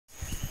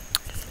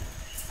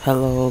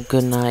Hello,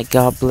 good night.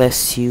 God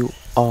bless you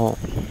all.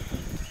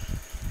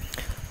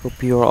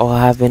 Hope you're all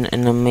having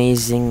an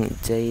amazing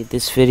day.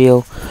 This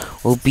video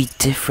will be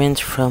different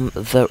from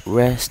the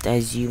rest,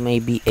 as you may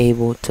be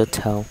able to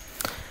tell.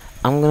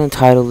 I'm gonna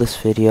title this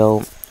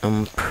video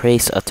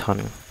Praise a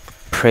Ton.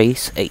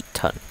 Praise a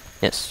Ton.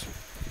 Yes,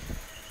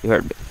 you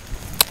heard me.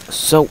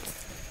 So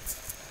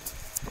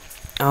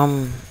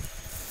I'm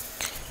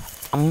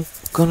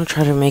gonna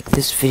try to make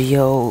this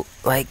video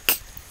like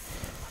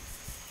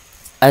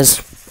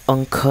as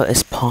uncut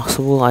as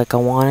possible. Like, I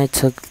wanted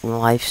to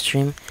live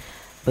stream,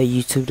 but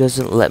YouTube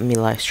doesn't let me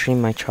live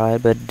stream. I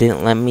tried, but it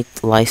didn't let me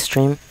live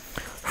stream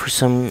for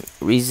some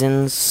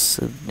reasons.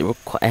 It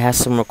has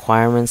some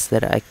requirements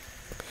that I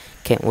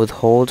can't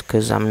withhold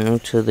because I'm new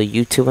to the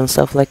YouTube and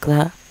stuff like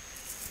that.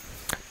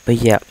 But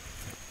yeah,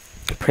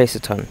 praise a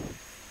ton.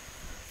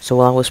 So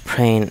while I was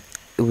praying,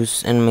 it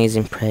was an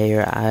amazing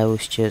prayer. I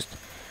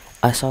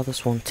saw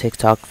this one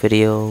TikTok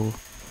video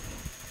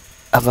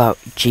about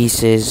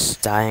Jesus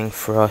dying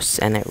for us,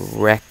 and it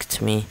wrecked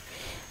me.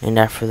 And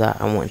after that,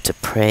 I went to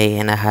pray,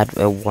 and I had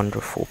a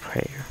wonderful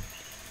prayer.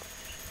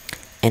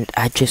 And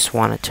I just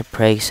wanted to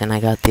praise, and I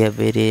got the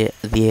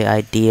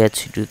idea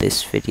to do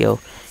this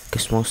video,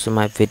 because most of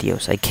my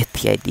videos I get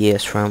the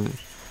ideas from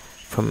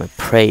a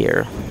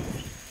prayer,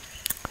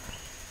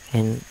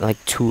 and like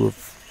two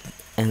of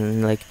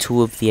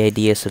the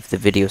ideas of the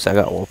videos I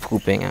got while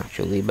pooping,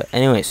 actually. But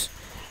anyways,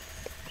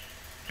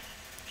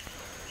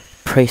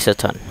 praise a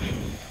ton.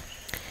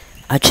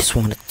 I just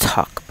want to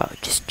talk about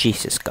just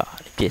Jesus,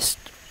 God, just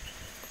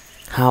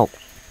how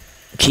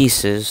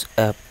Jesus,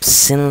 a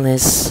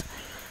sinless,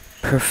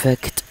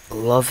 perfect,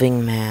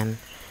 loving man,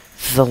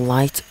 the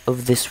light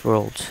of this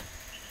world,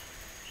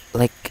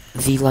 like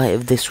the light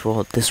of this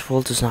world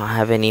does not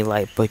have any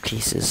light but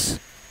Jesus.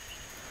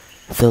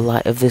 The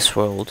light of this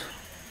world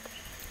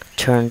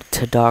turned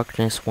to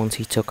darkness once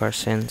he took our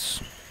sins.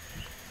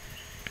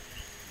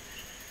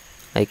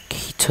 Like,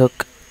 he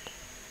took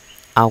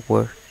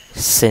our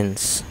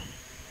sins.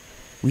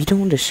 We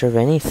don't deserve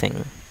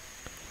anything.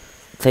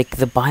 Like,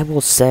 the Bible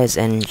says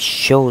and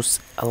shows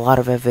a lot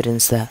of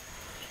evidence that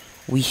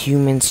we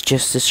humans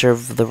just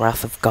deserve the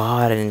wrath of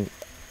God and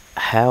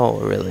hell,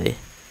 really.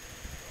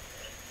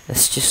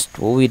 That's just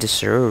what we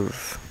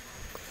deserve.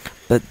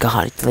 But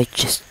God, like,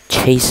 just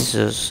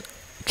chases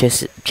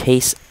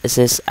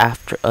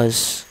after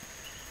us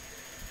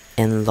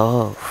in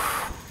love.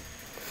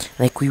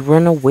 Like, we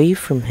run away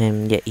from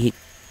him, yet he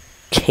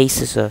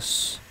chases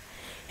us.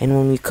 And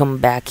when we come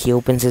back, he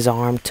opens his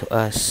arm to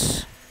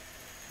us.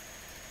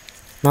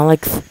 Not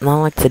like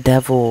the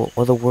devil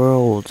or the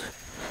world.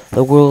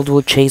 The world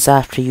will chase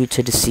after you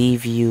to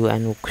deceive you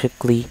and will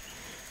quickly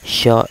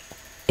shut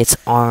its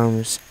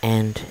arms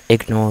and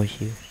ignore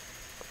you.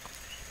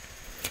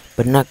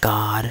 But not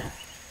God.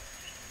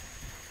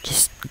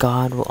 Just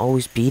God will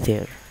always be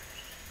there.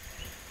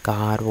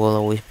 God will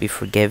always be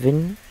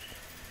forgiving.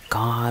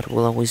 God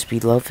will always be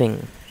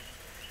loving.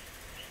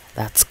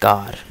 That's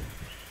God.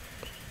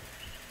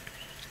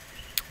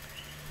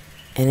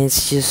 And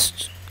it's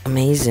just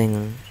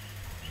amazing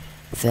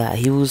that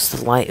he was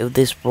the light of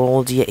this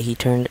world, yet he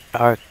turned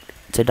dark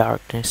to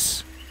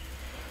darkness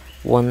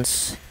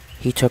once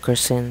he took our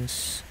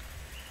sins.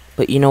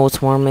 But you know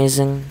what's more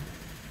amazing?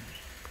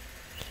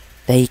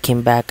 That he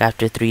came back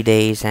after 3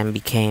 days and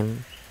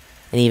became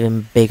an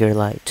even bigger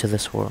light to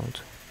this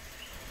world.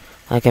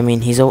 Like, I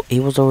mean, he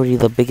was already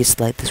the biggest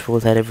light this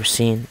world had ever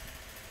seen.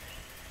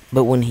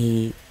 But when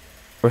he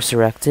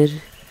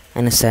resurrected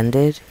and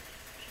ascended,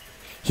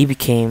 he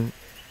became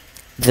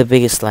the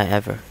biggest light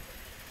ever.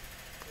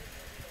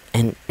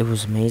 And it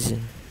was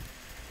amazing.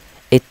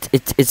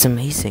 It's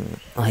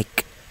amazing.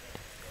 Like,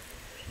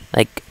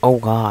 oh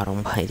God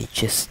Almighty,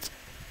 just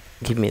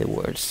give me the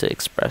words to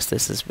express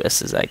this as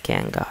best as I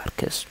can, God,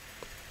 because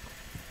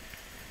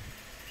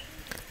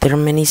there are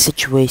many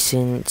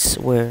situations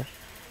where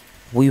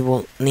we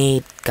will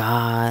need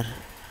God,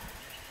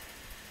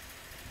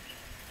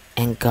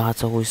 and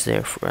God's always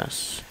there for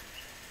us.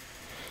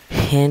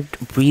 And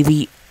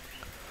really,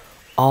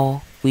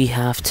 all we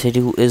have to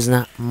do is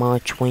not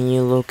much when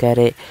you look at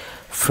it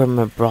from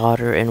a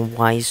broader and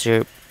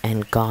wiser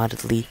and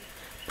godly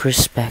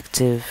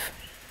perspective.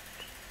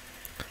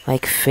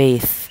 Like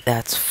faith,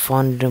 that's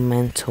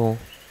fundamental.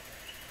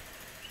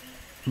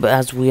 But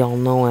as we all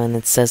know, and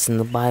it says in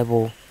the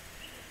Bible,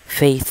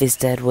 faith is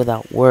dead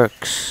without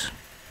works.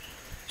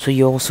 So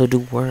you also do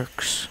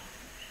works,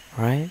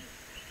 right?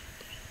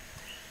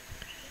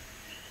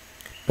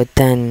 But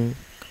then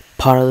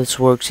part of this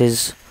works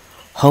is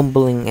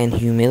humbling and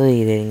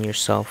humiliating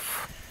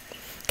yourself,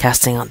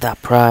 casting out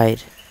that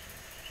pride,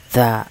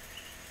 that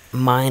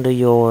mind of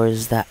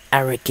yours, that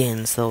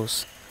arrogance,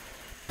 those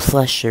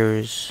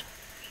pleasures.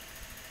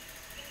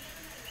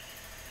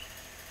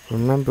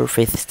 Remember,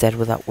 faith is dead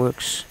without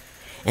works,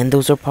 and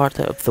those are part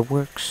of the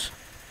works.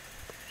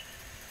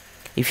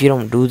 If you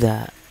don't do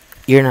that,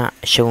 you're not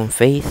showing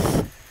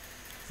faith.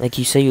 Like,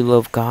 you say you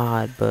love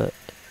God, but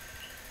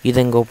you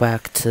then go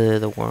back to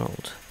the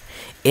world.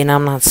 And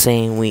I'm not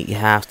saying we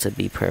have to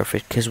be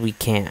perfect, because we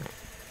can't.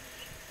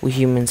 We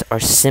humans are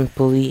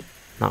simply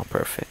not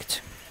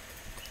perfect.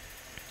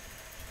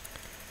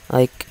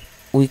 Like,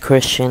 we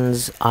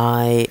Christians,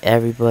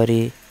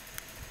 everybody,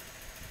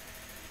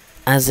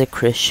 as a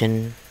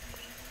Christian,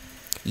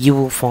 you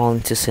will fall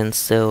into sin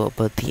still,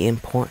 but the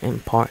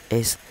important part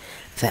is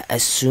that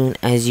as soon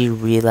as you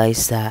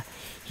realize that,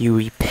 you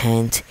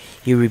repent,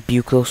 you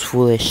rebuke those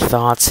foolish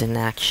thoughts and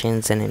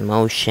actions and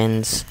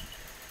emotions,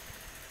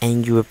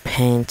 and you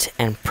repent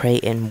and pray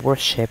and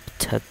worship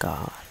to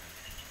God.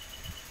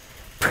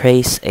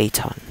 Praise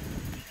Satan.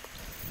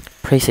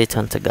 Praise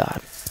Satan to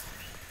God.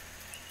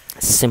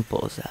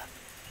 Simple as that.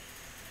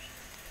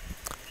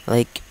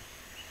 Like,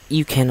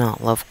 you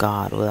cannot love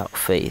God without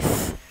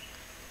faith,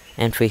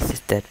 and faith is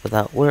dead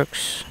without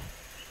works.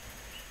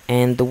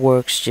 And the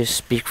works just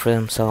speak for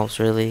themselves,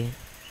 really.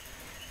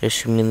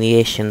 There's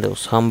humiliation,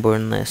 there's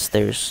humbleness,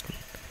 there's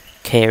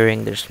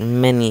caring, there's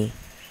many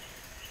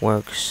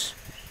works.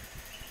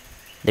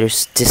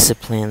 There's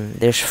discipline,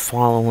 there's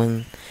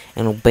following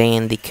and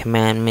obeying the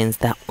commandments.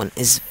 That one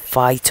is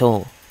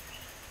vital.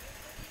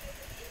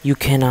 You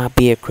cannot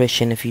be a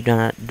Christian if you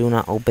do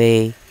not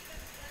obey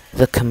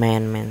the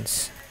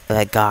commandments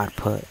that God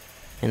put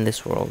in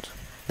this world,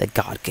 that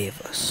God gave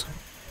us.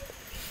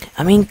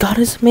 I mean, God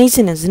is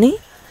amazing, isn't He?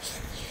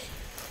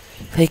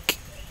 Like,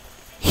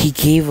 He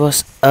gave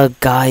us a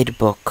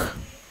guidebook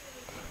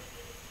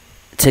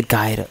to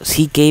guide us.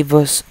 He gave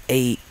us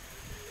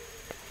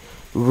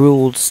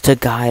rules to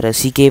guide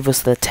us. He gave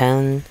us the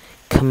 10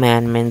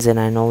 commandments, and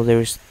I know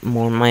there's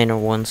more minor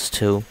ones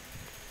too.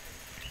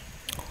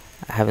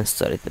 I haven't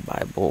studied the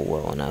Bible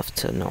well enough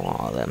to know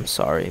all of them,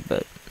 sorry,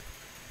 but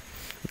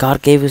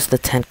God gave us the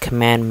 10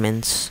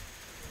 commandments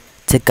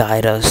to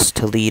guide us,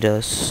 to lead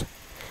us.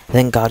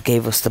 Then God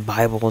gave us the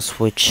Bibles,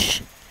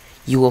 which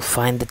you will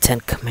find the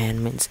 10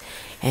 commandments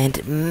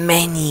and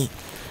many,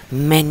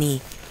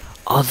 many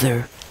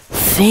other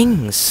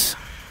things.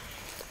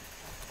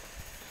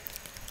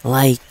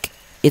 Like,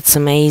 it's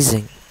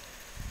amazing.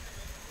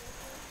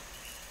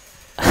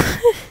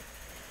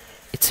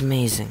 It's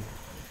amazing.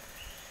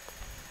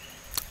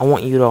 I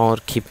want you to all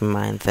to keep in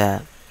mind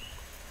that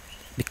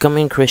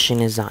becoming Christian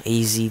is not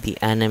easy. The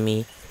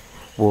enemy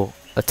will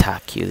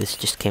attack you. This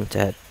just came to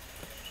head.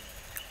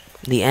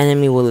 The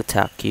enemy will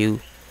attack you,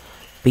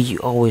 but you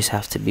always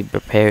have to be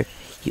prepared.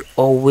 You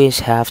always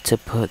have to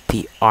put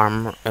the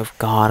armor of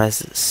God,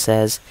 as it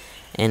says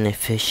in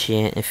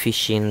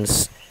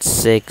Ephesians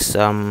 6,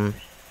 10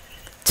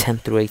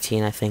 through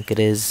 18, I think it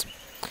is.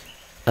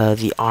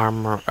 The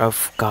armor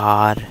of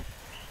God.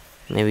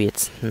 Maybe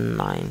it's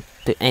 9.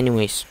 But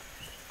anyways,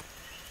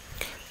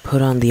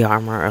 put on the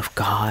armor of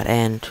God.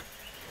 And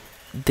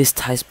this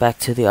ties back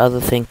to the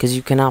other thing, because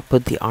you cannot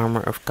put the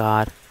armor of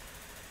God,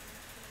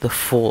 the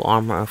full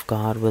armor of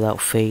God, without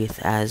faith,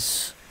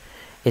 as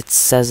it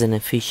says in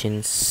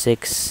Ephesians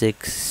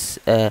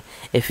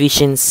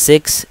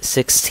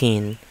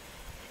 6:16,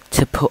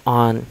 to put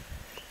on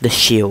the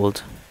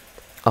shield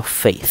of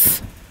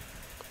faith.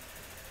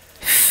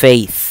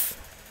 Faith.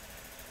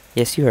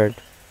 Yes, you heard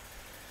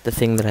the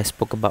thing that I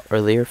spoke about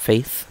earlier.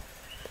 Faith.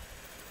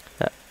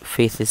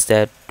 Faith is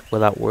dead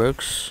without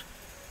works.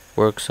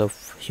 Works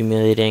of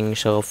humiliating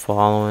yourself,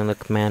 following the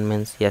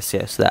commandments. Yes,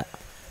 that.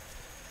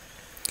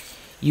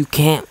 You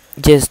can't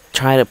just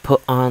try to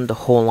put on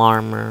the whole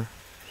armor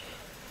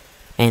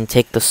and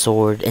take the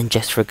sword and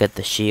just forget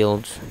the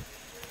shield.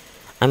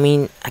 I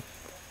mean,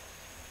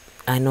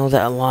 I know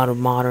that a lot of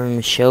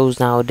modern shows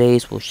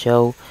nowadays will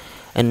show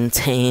an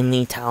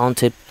insanely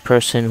talented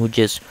person who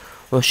just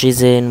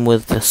rushes in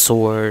with the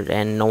sword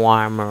and no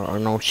armor or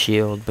no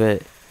shield,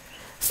 but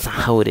it's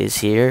not how it is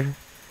here.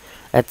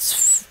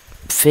 That's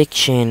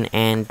fiction,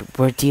 and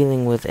we're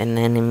dealing with an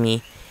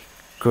enemy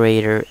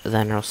greater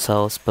than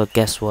ourselves. But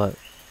guess what?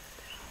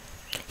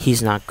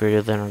 He's not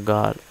greater than our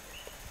God.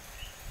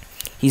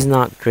 He's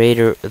not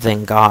greater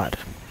than God.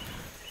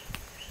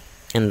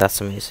 And that's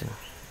amazing.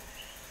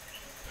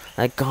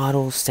 Like, God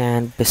will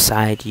stand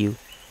beside you.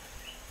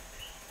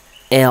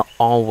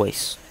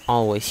 Always.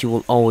 He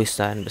will always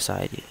stand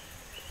beside you.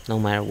 No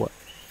matter what.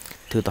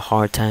 Through the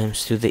hard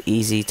times, through the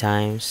easy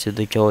times, through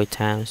the joy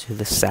times, through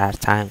the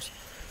sad times.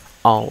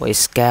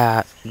 Always.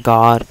 God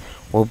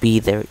will be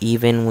there.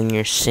 Even when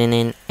you're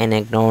sinning and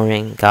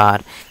ignoring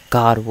God,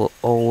 God will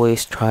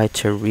always try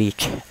to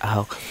reach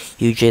out.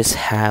 You just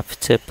have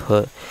to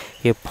put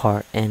your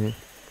part in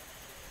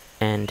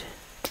and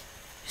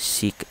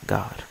seek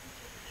God.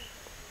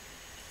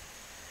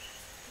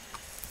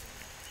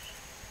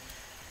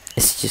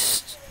 It's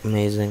just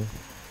amazing.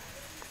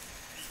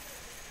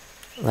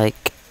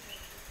 Like,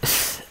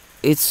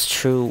 it's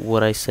true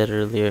what I said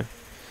earlier.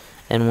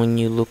 And when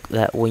you look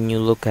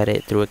at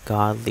it through a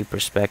godly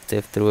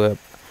perspective, through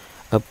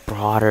a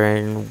broader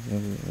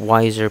and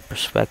wiser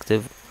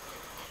perspective,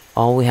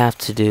 all we have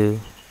to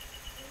do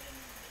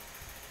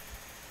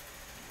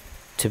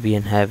to be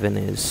in heaven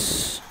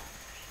is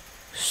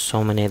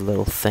so many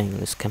little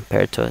things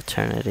compared to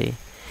eternity.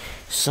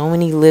 So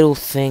many little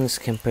things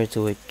compared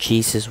to what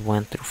Jesus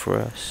went through for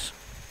us.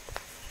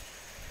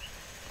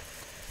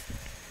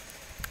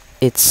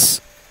 It's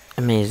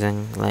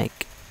amazing.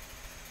 Like,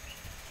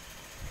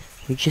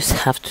 we just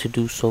have to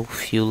do so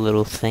few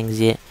little things,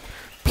 yet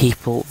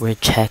people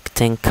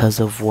rejecting because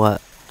of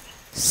what?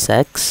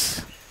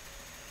 Sex?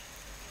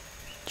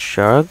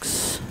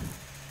 Drugs?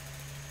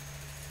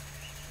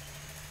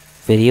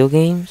 Video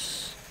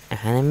games?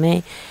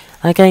 Anime?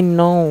 Like, I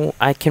know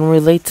I can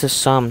relate to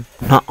some,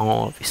 not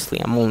all, obviously.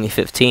 I'm only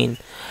 15.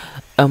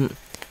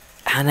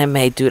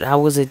 Anime, dude, I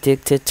was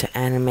addicted to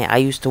anime. I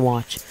used to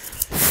watch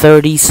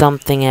 30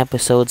 something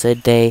episodes a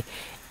day,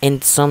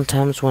 and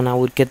sometimes when I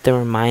would get the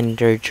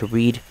reminder to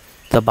read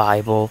the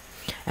Bible,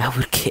 I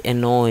would get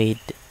annoyed,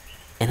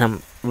 and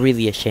I'm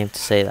really ashamed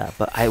to say that,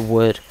 but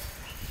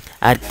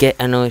I'd get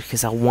annoyed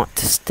because I want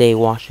to stay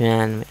watching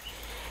anime,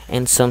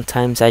 and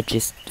sometimes I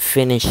just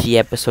finish the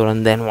episode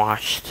and then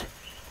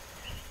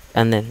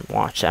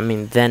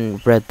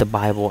then read the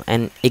Bible,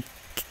 and it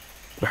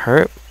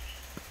hurt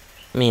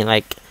me.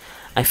 Like,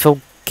 I felt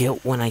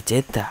guilt when I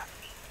did that.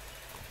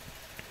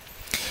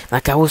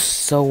 Like, I was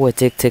so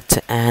addicted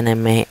to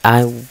anime,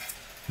 I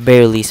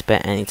barely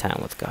spent any time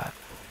with God.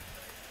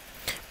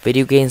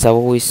 Video games, I've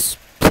always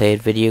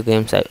played video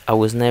games. I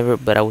was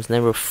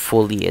never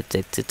fully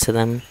addicted to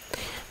them.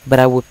 But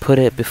I would put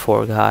it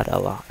before God a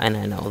lot, and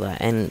I know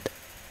that, and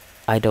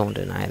I don't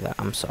deny that.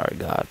 I'm sorry,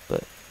 God,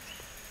 but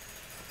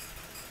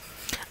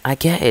I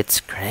get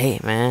it's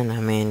great, man. I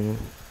mean,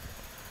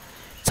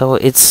 so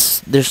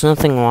there's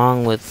nothing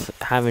wrong with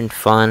having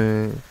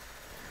fun,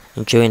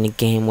 enjoying the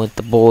game with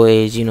the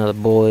boys, the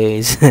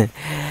boys,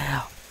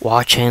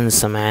 watching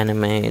some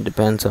anime. It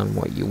depends on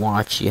what you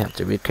watch. You have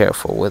to be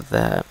careful with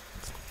that.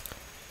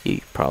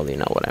 You probably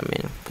know what I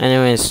mean.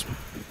 Anyways,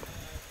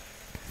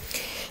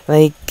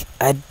 like,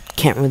 I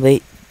can't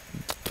relate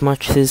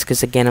much to this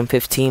because, again, I'm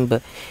 15,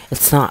 but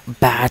it's not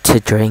bad to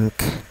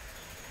drink.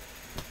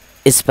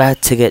 It's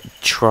bad to get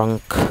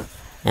drunk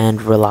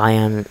and rely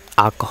on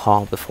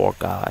alcohol before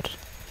God.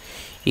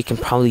 You can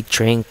probably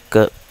drink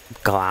a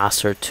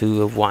glass or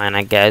two of wine,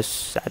 I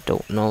guess. I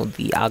don't know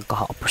the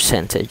alcohol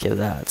percentage of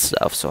that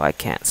stuff, so I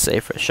can't say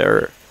for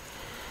sure.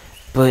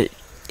 But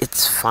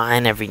it's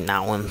fine every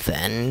now and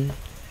then.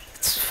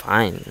 It's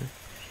fine.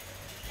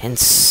 And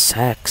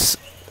sex,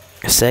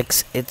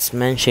 it's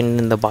mentioned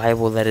in the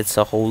Bible that it's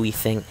a holy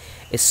thing.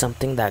 It's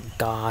something that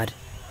God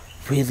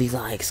really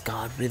likes.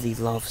 God really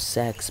loves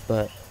sex,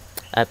 but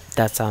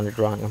that sounded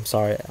wrong. I'm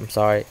sorry. That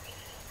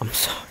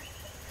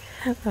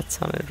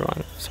sounded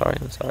wrong. I'm sorry.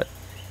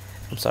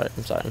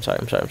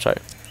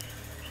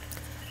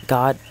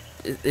 God,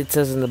 it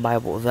says in the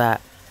Bible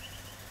that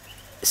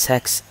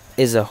sex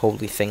is a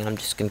holy thing. I'm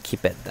just gonna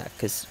keep it at that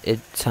because it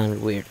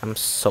sounded weird. I'm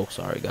so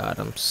sorry, God.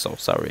 I'm so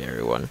sorry,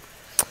 everyone.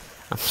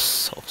 I'm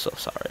so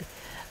sorry.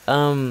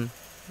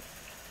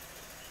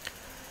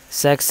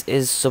 Sex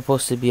is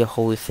supposed to be a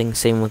holy thing.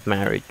 Same with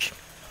marriage.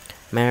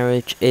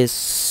 Marriage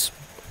is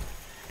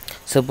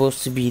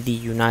supposed to be the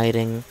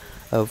uniting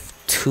of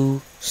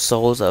two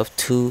souls, of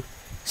two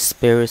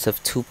spirits,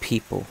 of two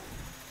people.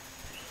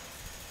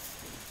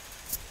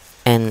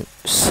 And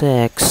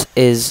sex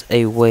is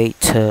a way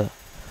to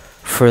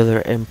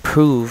further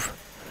improve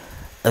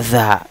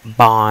that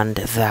bond,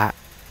 that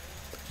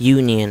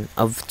union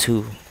of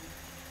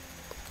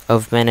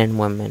men and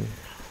women.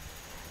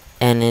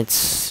 And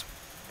sex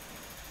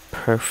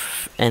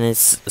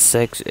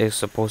is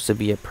supposed to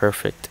be a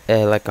perfect,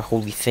 like a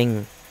holy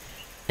thing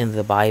in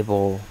the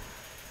Bible.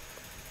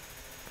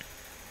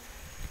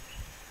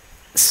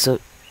 So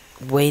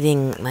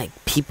waiting, like,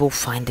 people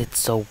find it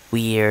so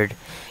weird,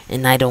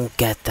 and I don't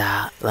get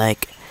that.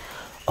 Like,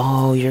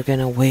 oh, you're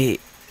gonna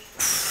wait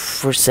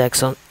for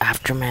sex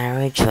after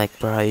marriage? Like,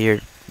 bro,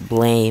 you're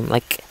lame.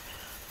 Like,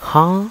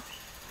 huh?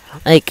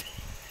 Like,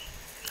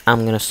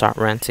 I'm gonna start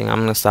ranting. I'm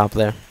gonna stop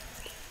there.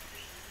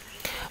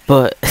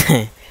 But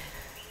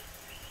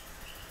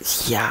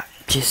yeah,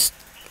 just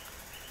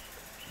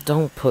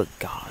don't put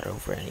God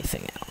over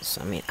anything else.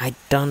 I mean, I've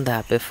done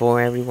that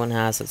before. Everyone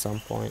has at some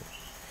point.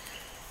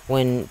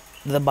 When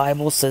the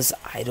Bible says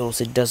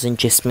idols, it doesn't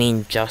just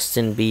mean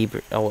Justin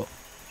Bieber. Oh,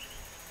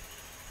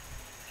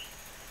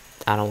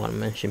 I don't want to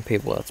mention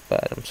people. That's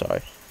bad. I'm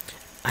sorry.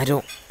 I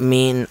don't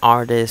mean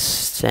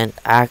artists and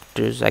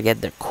actors. I get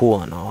they're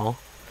cool and all.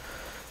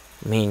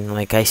 I mean,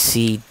 like, I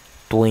see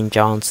Dwayne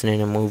Johnson in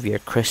a movie or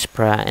Chris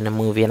Pratt in a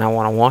movie, and I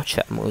want to watch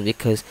that movie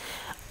because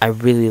I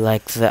really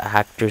like the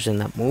actors in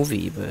that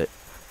movie, but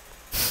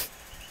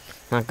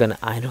I'm not gonna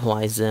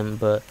idolize them.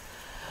 But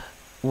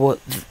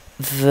what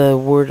the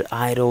word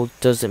idol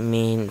doesn't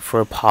mean for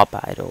a pop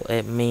idol.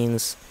 It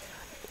means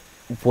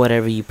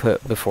whatever you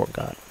put before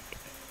God.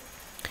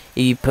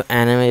 If you put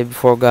anime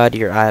before God,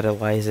 you're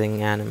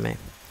idolizing anime.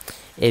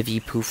 If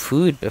you put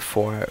food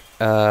before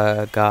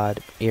God,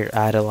 you're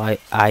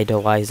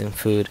idolizing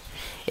food.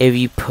 If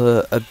you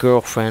put a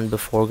girlfriend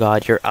before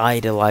God, you're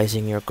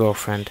idolizing your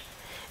girlfriend.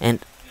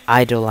 And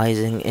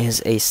idolizing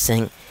is a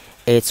sin.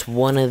 It's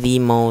one of the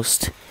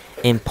most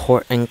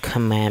important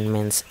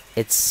commandments.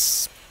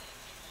 Does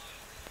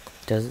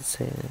it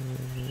say?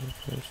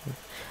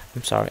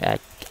 I'm sorry.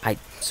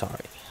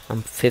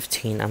 I'm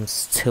 15. I'm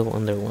still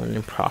in the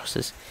learning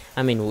process.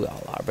 I mean, we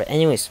all are. But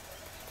anyways,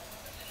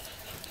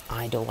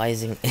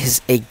 idolizing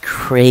is a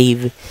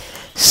grave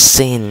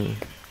sin.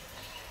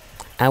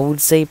 I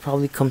would say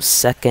probably comes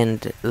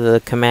second,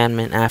 the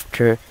commandment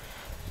after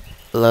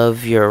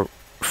love your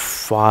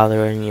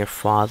father and your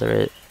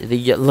father.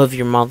 Love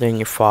your mother and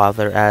your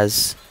father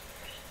as...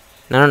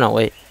 No,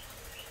 wait.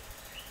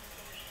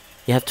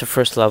 You have to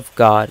first love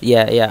God.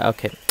 Yeah,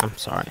 okay. I'm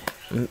sorry.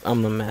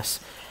 I'm a mess.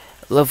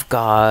 Love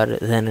God,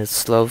 then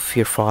it's love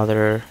your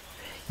father,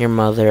 your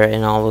mother,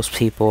 and all those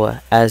people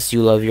as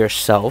you love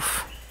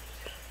yourself.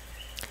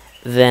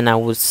 Then I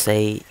would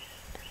say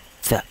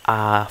that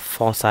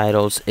false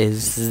idols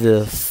is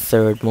the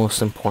third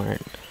most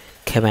important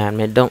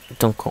commandment.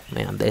 Don't quote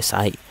me on this.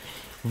 I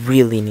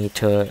really need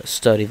to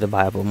study the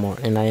Bible more,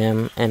 and I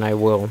am, and I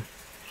will.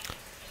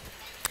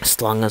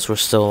 As long as we're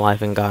still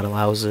alive and God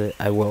allows it,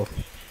 I will.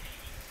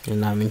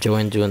 And I'm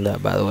enjoying doing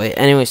that, by the way.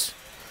 Anyways,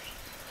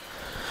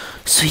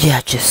 so yeah,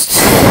 it's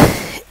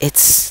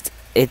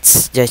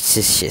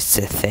just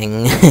a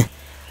thing.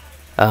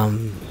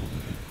 I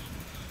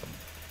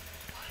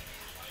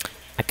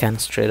kind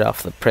of strayed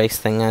off the praise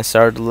thing. I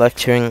started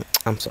lecturing.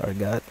 I'm sorry,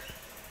 God.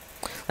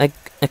 Like,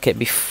 okay,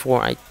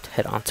 before I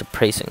head on to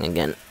praising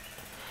again,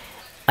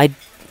 I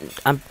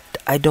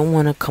don't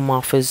want to come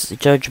off as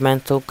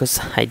judgmental, because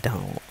I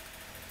don't.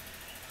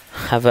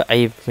 I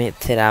admit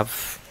that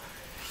I've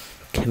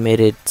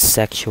committed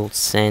sexual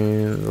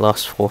sin,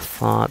 lustful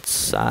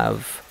thoughts.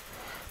 I've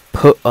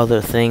put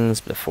other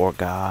things before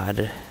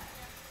God.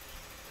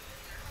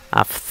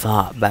 I've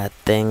thought bad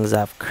things.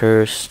 I've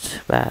cursed.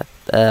 Have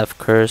I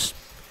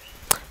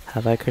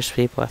cursed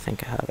people? I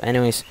think I have.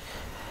 Anyways,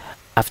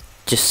 I've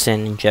just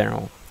sinned in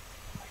general.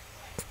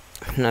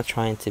 I'm not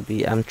trying to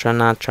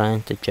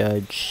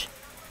judge.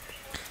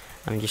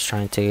 I'm just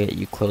trying to get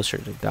you closer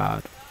to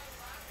God.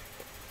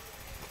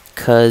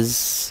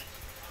 'Cause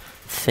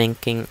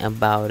thinking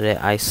about it,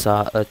 I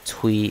saw a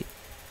tweet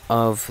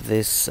of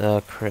this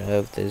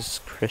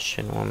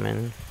Christian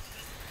woman.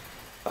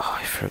 Oh,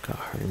 I forgot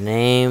her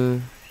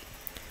name.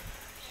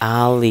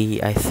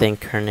 Ali, I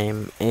think her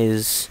name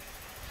is.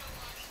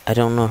 I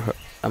don't know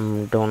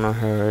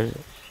her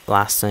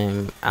last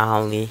name.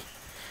 Ali.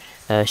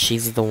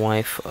 She's the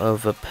wife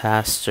of a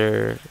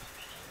pastor,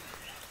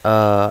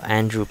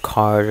 Andrew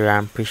Carter.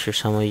 I'm pretty sure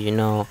some of you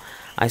know.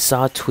 I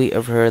saw a tweet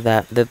of her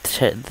that that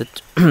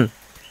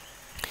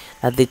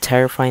the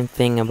terrifying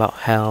thing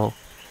about hell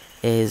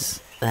is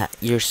that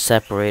you're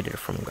separated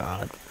from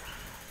God.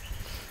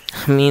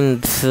 I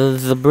mean,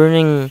 the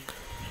burning,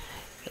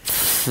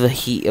 the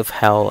heat of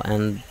hell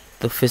and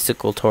the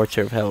physical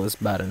torture of hell is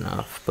bad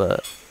enough,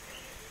 but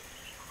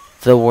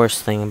the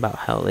worst thing about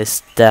hell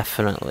is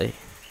definitely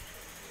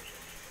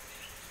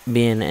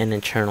being in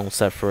eternal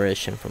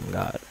separation from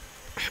God.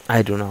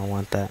 I do not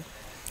want that,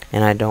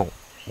 and I don't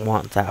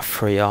want that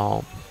for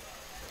y'all.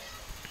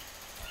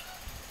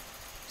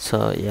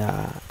 So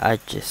yeah, I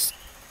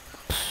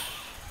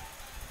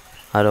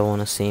don't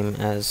want to seem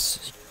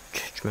as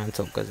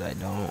judgmental, because I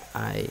don't.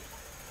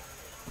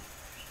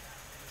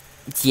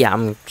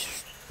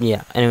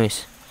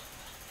 Anyways,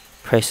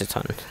 praise a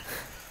ton.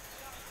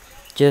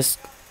 Just,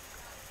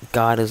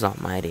 God is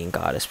almighty and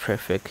God is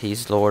perfect.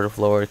 He's Lord of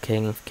Lords,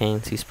 King of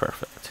Kings. He's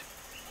perfect.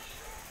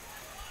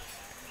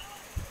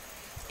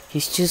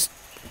 He's just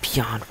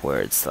beyond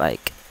words.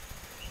 Like,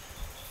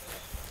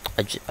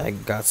 I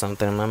got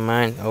something in my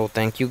mind. Oh,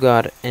 thank you,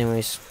 God.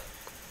 Anyways,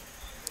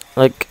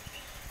 like,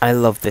 I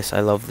love this.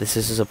 This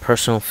is a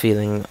personal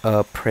feeling,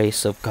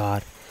 praise of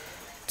God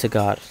to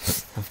God.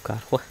 Of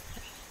God. What?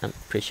 I'm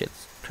pretty sure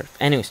it's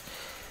perfect. Anyways,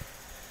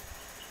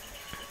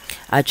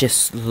 I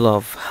just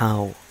love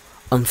how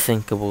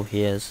unthinkable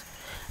He is.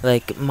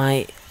 Like,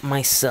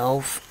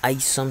 myself, I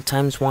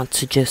sometimes want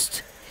to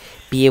just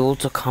be able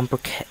to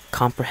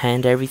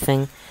comprehend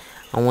everything.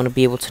 I want to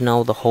be able to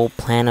know the whole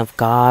plan of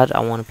God. I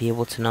want to be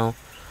able to know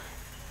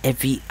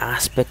every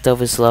aspect of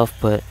His love,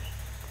 but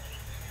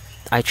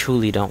I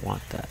truly don't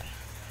want that.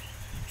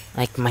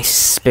 Like, my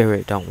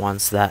spirit don't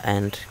want that,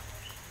 and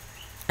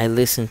I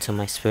listen to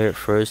my spirit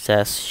first,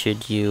 as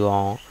should you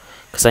all,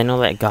 because I know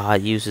that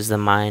God uses the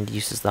mind,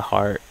 uses the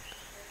heart,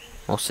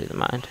 mostly the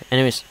mind.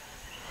 Anyways,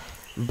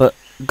 but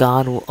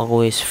God will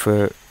always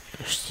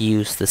first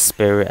use the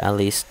spirit. At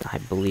least I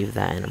believe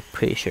that, and I'm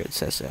pretty sure it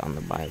says it on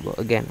the Bible.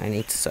 Again, I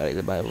need to study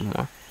the Bible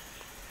more.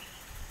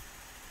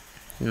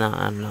 No,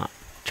 I'm not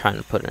trying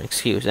to put an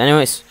excuse.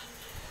 Anyways,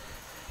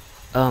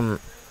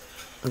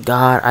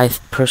 God, I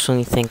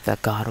personally think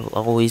that God will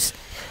always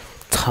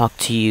talk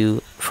to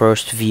you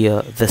first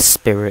via the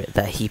Spirit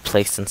that He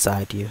placed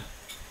inside you.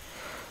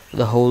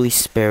 The Holy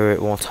Spirit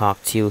won't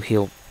talk to you.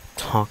 He'll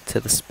talk to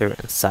the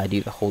Spirit inside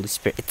you. The Holy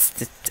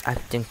Spirit.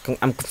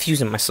 I'm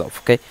confusing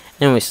myself. Okay.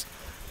 Anyways,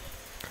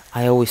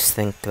 I always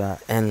think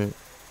that, and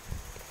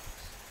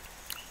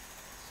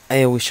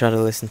I always try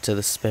to listen to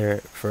the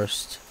Spirit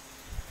first.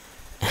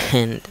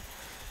 And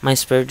my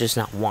spirit does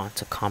not want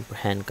to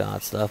comprehend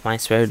God's love. My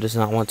spirit does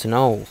not want to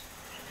know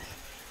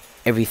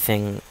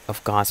everything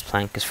of God's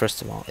plan. Because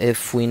first of all,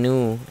 if we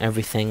knew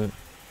everything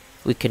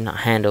we could not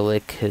handle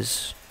it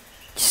because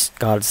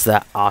God's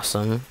that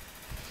awesome.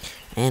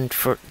 And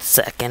for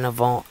second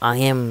of all,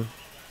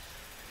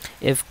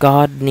 if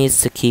God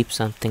needs to keep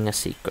something a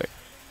secret,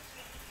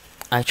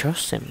 I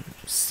trust him.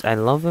 I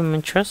love him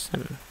and trust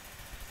him.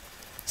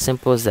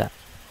 Simple as that.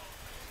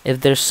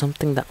 If there's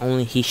something that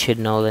only he should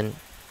know, then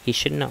he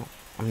should know.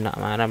 I'm not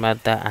mad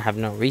about that. I have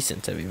no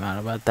reason to be mad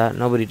about that.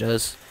 Nobody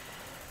does.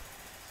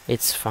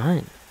 It's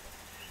fine.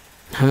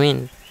 I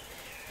mean,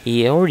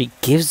 he already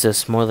gives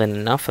us more than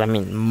enough. I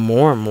mean,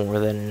 more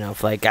than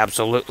enough. Like,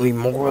 absolutely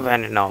more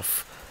than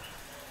enough.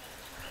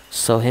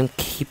 So him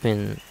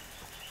keeping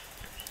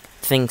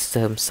things to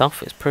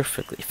himself is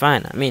perfectly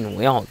fine. I mean,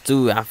 we all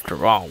do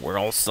after all. We're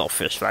all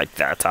selfish like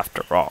that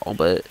after all.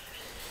 But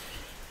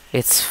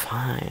it's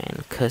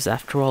fine. Because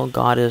after all,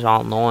 God is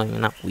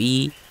all-knowing. Not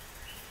we.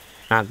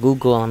 Not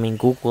Google. I mean,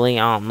 Google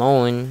ain't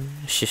all-knowing.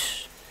 It's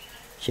just...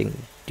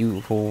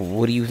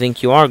 what do you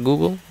think you are,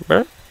 Google?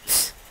 Bruh?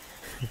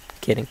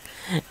 Kidding.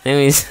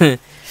 Anyways,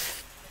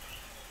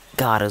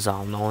 God is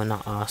all-knowing,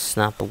 not us,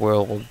 not the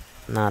world,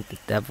 not the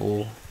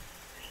devil.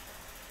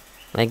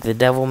 Like, the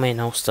devil may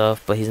know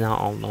stuff, but he's not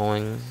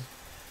all-knowing.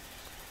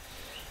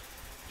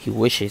 He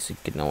wishes he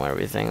could know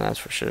everything, that's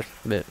for sure.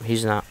 But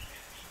he's not.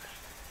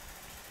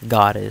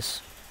 God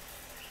is.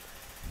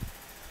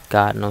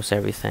 God knows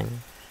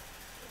everything.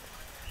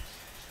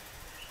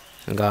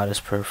 And God is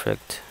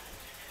perfect.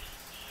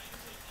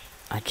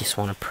 I just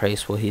want to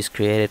praise what he's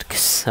created,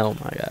 cause oh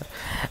my god,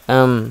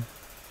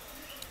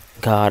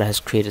 God has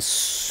created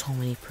so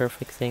many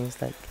perfect things.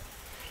 Like,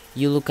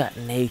 you look at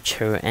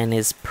nature and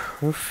it's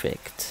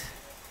perfect.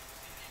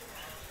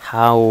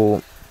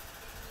 How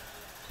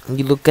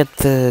you look at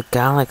the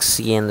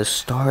galaxy and the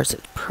stars,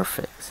 it's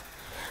perfect.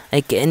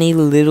 Like, any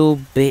little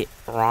bit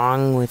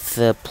wrong with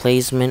the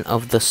placement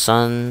of the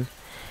sun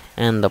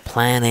and the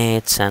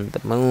planets and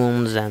the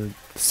moons and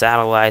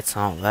satellites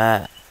and all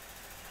that.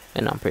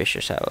 And I'm pretty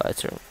sure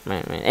satellites are...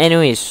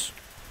 Anyways.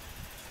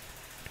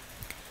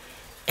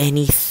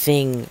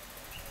 Anything...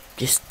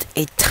 Just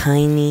the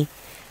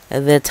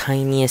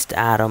tiniest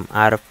atom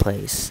out of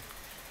place.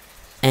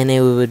 And it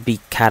would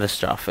be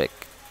catastrophic.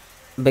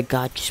 But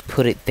God just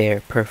put it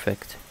there.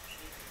 Perfect.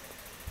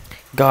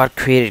 God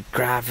created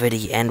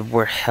gravity and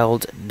we're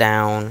held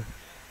down.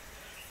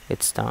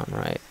 It's done,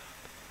 right?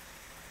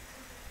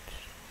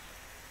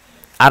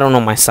 I don't know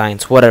my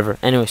science. Whatever.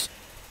 Anyways.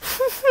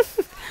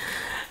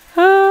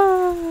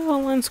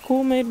 Online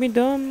school made me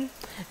dumb.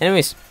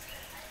 Anyways,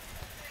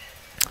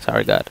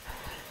 sorry God.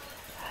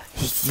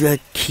 He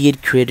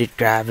had created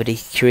gravity.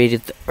 He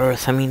created the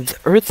Earth. I mean, the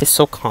Earth is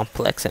so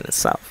complex in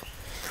itself.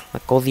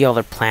 Like all the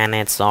other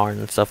planets are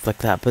and stuff like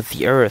that. But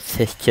the Earth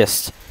is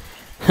just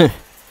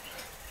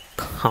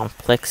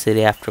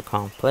complexity after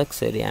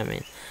complexity. I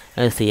mean,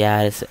 there's the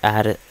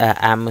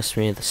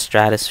atmosphere, the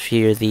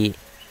stratosphere, the...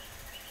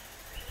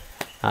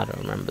 I don't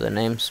remember the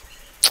names.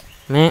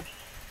 Man.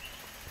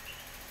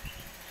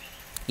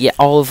 Yeah,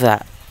 all of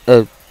that.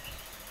 The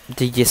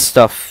just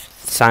stuff,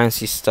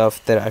 sciencey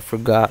stuff that I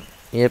forgot.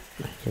 Yep,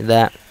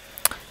 that.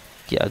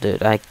 Yeah,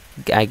 dude, I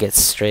get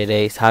straight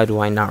A's. How do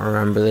I not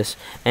remember this?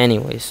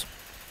 Anyways,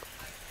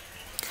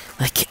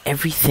 like,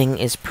 everything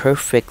is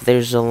perfect.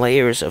 There's the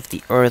layers of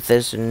the Earth.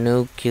 There's the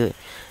nuclear.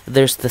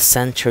 There's the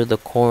center, the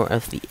core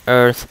of the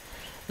Earth.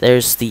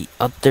 There's the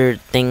other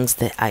things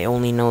that I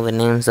only know the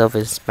names of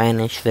in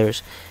Spanish.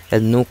 There's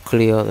el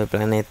núcleo del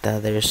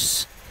planeta.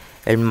 There's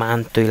el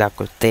manto y la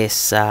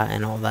corteza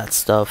and all that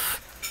stuff.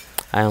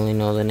 I only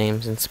know the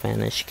names in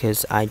Spanish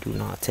because I do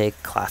not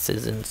take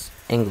classes in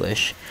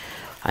English.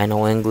 I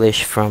know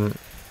English from...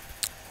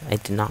 I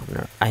did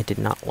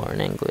not learn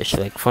English.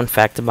 Like, fun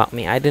fact about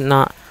me, I did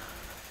not...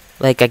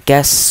 Like, I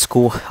guess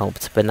school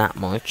helped, but not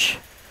much.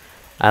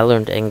 I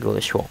learned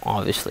English, well,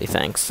 obviously,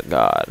 thanks to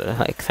God.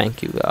 Like,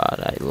 thank you, God.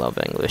 I love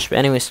English. But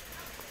anyways,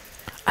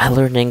 I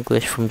learned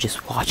English from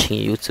just watching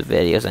YouTube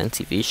videos and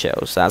TV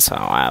shows. That's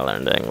how I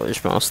learned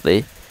English,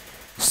 mostly.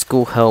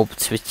 School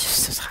helped with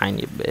just a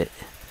tiny bit.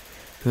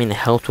 I mean, it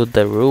helped with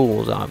the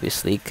rules,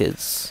 obviously,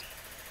 because...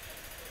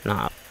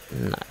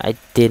 I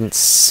didn't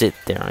sit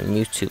there on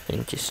YouTube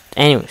and just...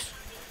 Anyways.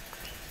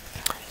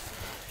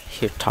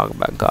 Here, talk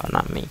about God,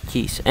 not me.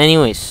 Jeez.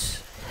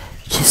 Anyways.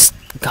 Just...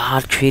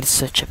 God created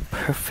such a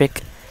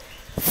perfect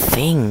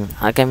thing.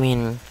 Like, I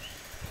mean...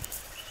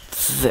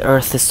 The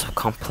Earth is so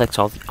complex.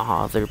 All the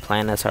other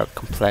planets are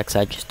complex.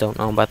 I just don't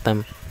know about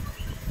them.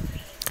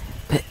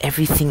 But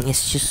everything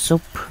is just so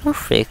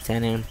perfect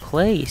and in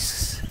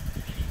place.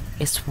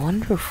 It's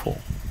wonderful.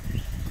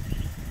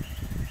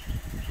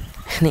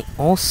 And it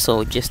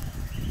also just...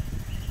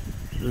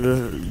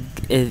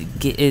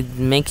 It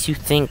makes you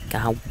think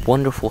how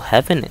wonderful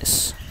heaven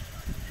is.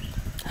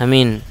 I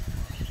mean...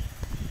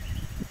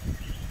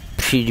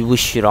 We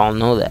should all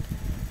know that.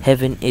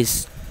 Heaven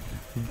is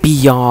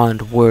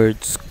beyond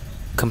words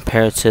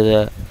compared to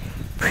the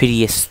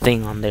prettiest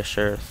thing on this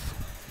earth.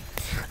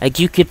 Like,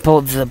 you could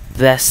put the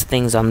best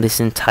things on this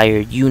entire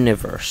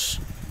universe,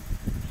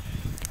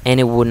 and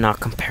it would not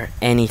compare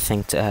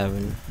anything to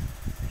heaven.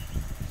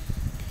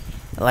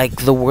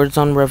 like the words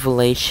on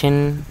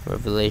Revelation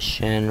 20,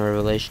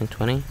 Revelation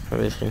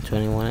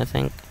 21, I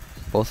think.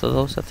 Both of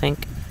those, I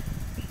think.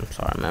 I'm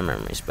sorry, my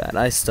memory's bad.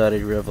 I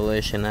studied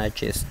Revelation.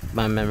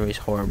 My memory's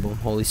horrible.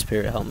 Holy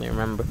Spirit, help me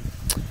remember.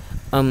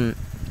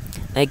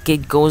 Like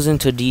it goes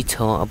into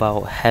detail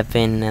about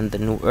heaven and the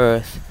new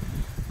earth,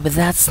 but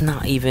that's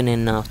not even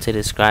enough to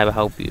describe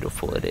how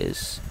beautiful it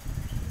is.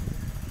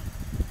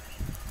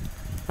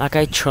 Like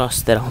I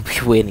trust that I'll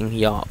be waiting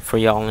for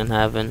y'all in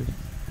heaven.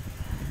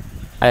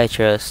 I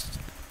trust.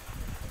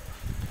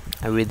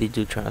 I really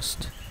do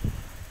trust.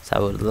 So I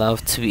would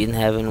love to be in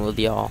heaven with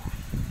y'all.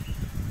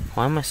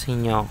 Why am I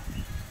saying y'all?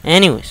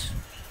 Anyways.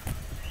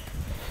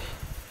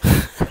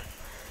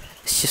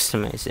 It's just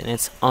amazing.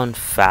 It's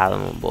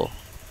unfathomable.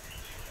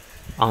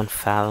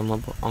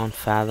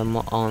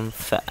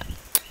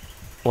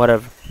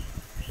 Whatever.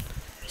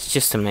 It's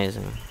just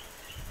amazing.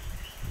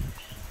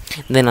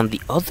 And then on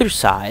the other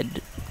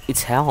side,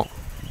 it's hell.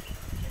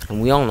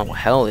 And we all know what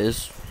hell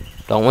is,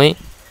 don't we?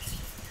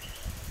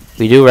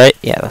 We do, right?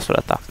 Yeah, that's what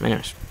I thought.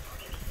 Anyways.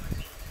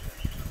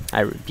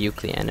 I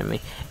rebuke the enemy.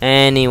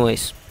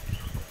 Anyways.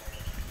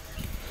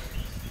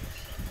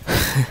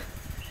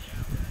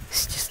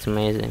 It's just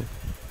amazing.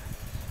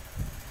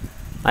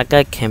 Like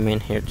I came in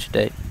here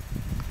today.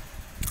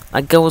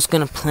 Like I was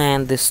gonna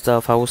plan this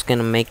stuff. I was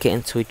gonna make it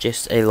into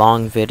just a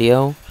long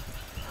video.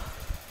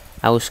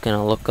 I was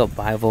gonna look up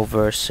Bible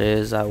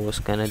verses. I was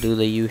gonna do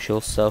the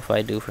usual stuff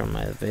I do for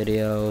my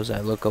videos.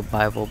 I look up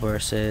Bible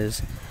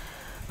verses.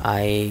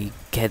 I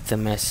get the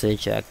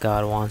message that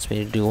God wants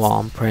me to do while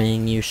I'm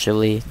praying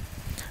usually.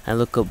 I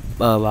look up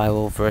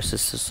Bible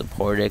verses to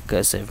support it,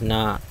 because if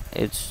not,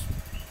 it's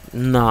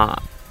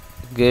not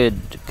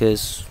good.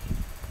 Because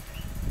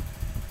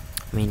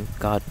I mean,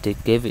 God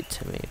did give it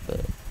to me,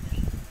 but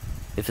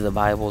if the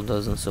Bible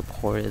doesn't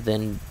support it,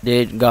 then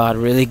did God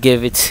really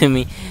give it to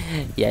me?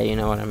 Yeah, you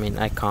know what I mean.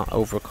 I can't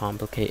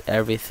overcomplicate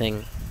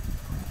everything,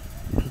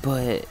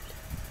 but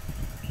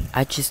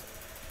I just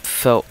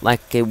felt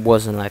like it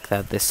wasn't like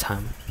that this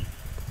time.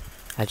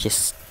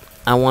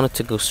 I wanted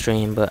to go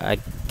stream, but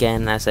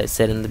again, as I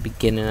said in the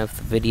beginning of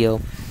the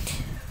video,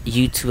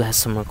 YouTube has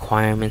some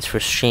requirements for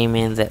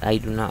streaming that I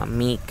do not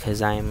meet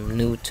because I'm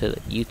new to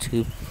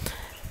YouTube.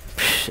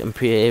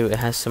 It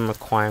has some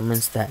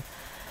requirements that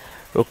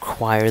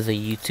require the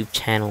YouTube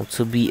channel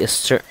to be a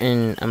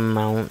certain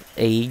amount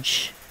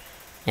age,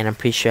 and I'm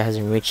pretty sure it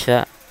hasn't reached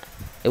that.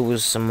 It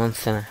was a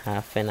month and a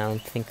half, and I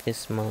don't think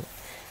this month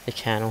the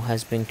channel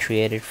has been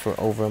created for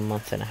over a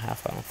month and a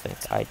half.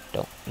 I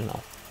don't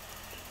know.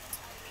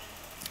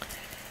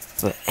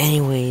 But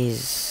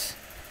anyways,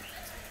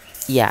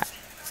 yeah,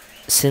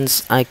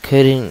 since I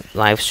couldn't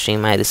live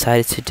stream, I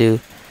decided to do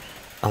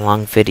a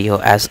long video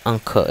as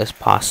uncut as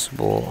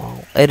possible.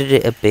 I'll edit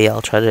it a bit.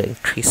 I'll try to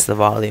increase the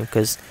volume,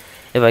 because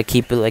if I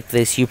keep it like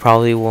this, you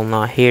probably will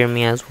not hear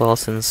me as well,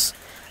 since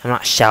I'm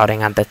not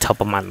shouting at the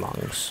top of my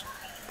lungs.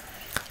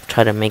 I'll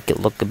try to make it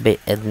look a bit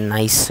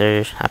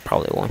nicer. I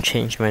probably won't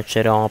change much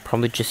at all. I'll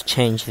probably just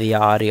change the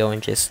audio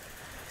and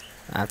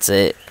that's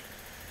it.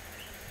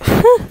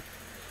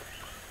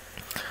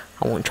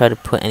 I won't try to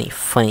put any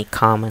funny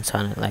comments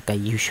on it like I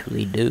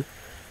usually do.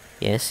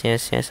 Yes,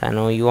 I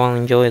know you all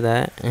enjoy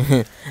that.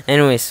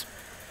 Anyways,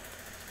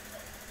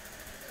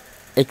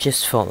 it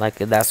just felt like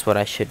that's what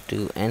I should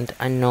do. And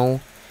I know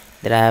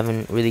that I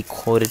haven't really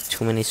quoted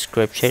too many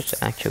scriptures.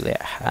 Actually,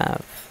 I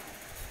have.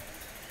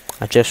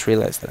 I just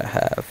realized that I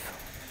have.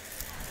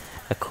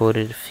 I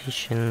quoted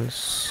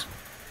Ephesians.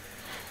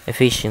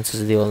 Ephesians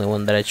is the only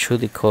one that I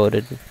truly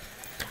quoted.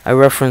 I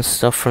referenced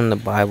stuff from the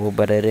Bible,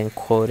 but I didn't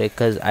quote it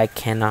because I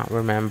cannot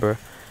remember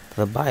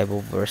the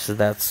Bible verses.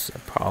 That's a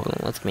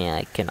problem with me.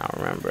 I cannot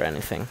remember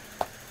anything.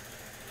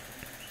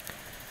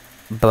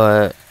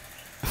 But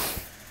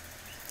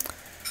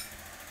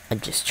I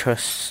just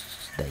trust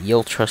that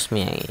you'll trust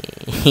me.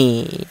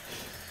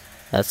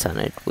 That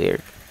sounded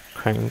weird.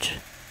 Cringe.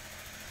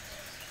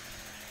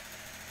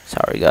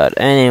 Sorry, God.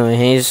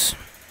 Anyways,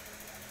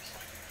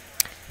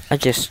 I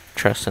just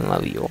trust and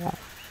love you all.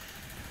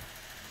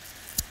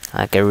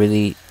 Like, I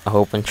really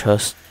hope and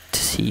trust to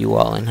see you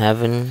all in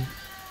heaven.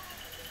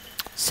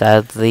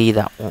 Sadly,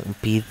 that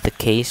won't be the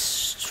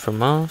case for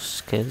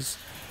most, because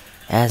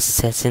as it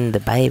says in the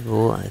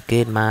Bible, a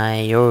good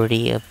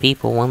majority of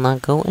people will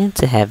not go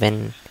into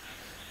heaven.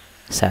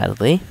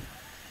 Sadly.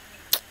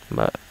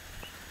 But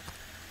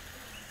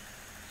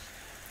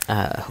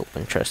I hope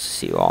and trust to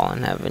see you all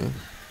in heaven.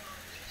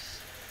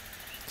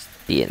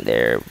 Being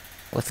there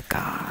with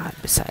God,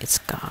 besides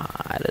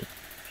God,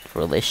 a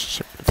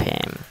relationship with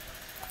Him.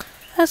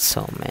 That's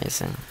so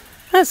amazing.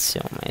 That's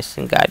so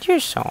amazing. God, you're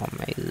so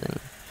amazing.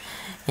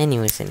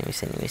 Anyways.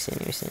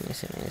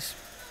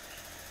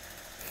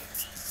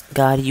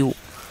 God, you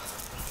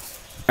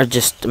are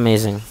just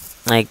amazing.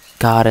 Like,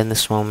 God, in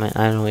this moment,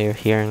 I know you're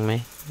hearing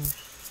me.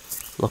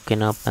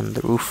 Looking up on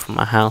the roof of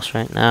my house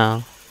right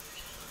now.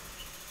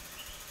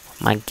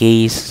 My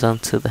gaze is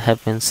unto the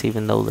heavens,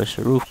 even though there's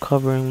a roof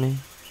covering me.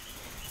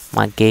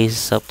 My gaze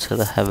is up to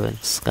the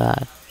heavens,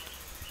 God.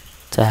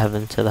 To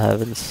heaven, to the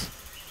heavens.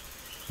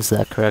 Is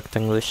that correct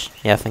English?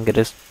 Yeah, I think it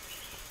is.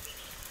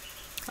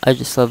 I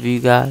just love you,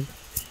 God.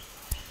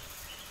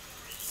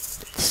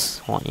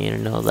 Just want you to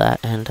know that,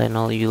 and I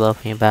know you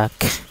love me back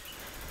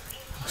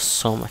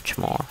so much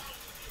more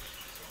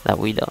that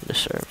we don't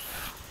deserve.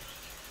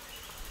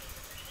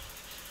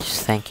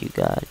 Just thank you,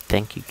 God.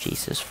 Thank you,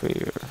 Jesus, for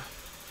your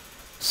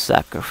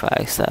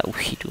sacrifice that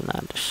we do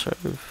not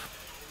deserve.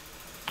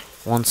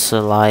 Once to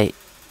light,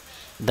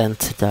 then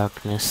to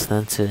darkness,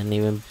 then to an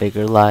even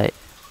bigger light.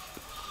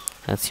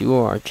 That's who you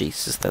are,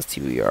 Jesus. That's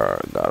who you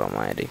are, God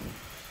Almighty.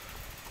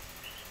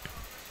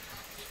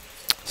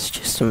 It's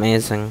just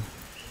amazing.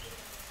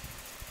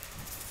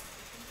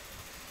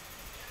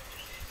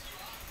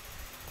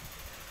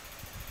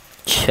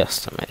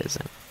 Just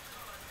amazing.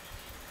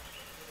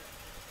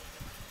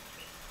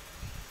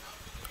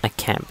 I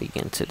can't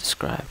begin to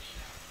describe.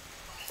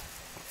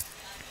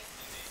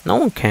 No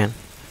one can.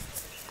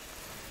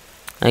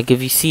 Like,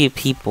 if you see a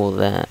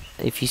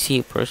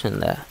person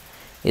that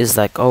is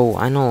like, oh,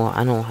 I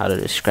know how to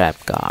describe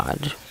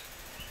God.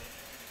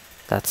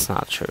 That's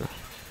not true.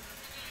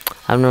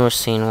 I've never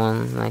seen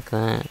one like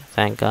that,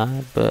 thank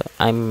God, but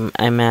I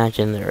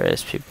imagine there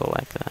is people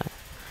like that.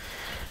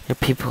 There are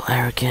people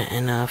arrogant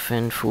enough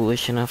and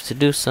foolish enough to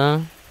do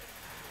so.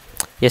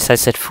 Yes, I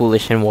said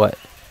foolish and what?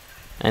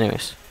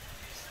 Anyways.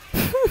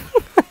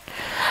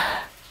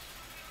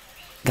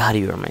 God,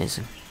 you're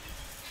amazing.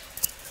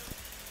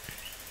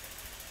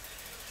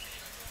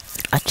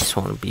 I just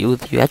want to be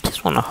with you. I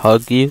just want to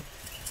hug you.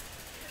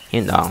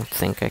 You know, I don't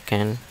think I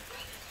can.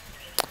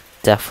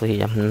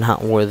 Definitely, I'm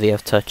not worthy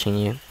of touching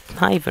you.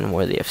 Not even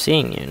worthy of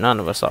seeing you.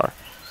 None of us are.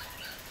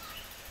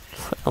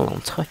 Let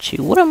alone touch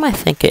you. What am I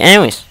thinking?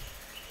 Anyways.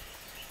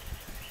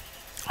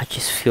 I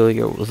just feel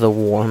the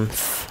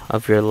warmth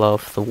of your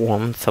love. The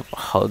warmth of a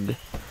hug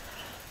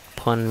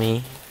upon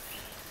me.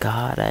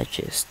 God, I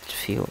just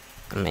feel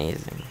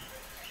amazing.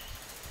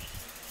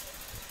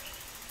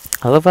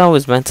 I love how I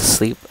was meant to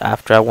sleep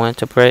after I went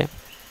to pray.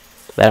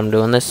 That I'm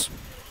doing this.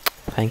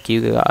 Thank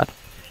you, God.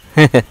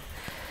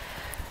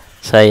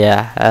 So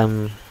yeah,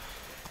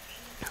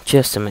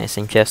 just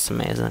amazing, just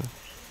amazing.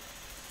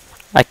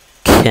 I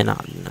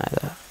cannot deny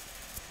that.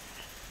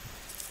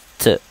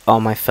 To all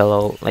my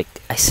fellow, like,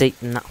 I say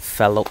not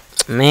fellow,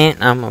 man,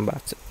 I'm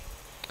about to.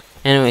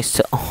 Anyways,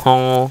 to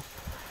all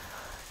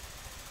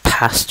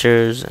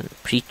pastors and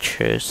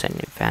preachers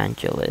and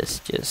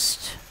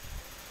evangelists,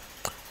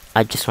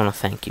 I just want to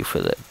thank you for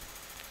the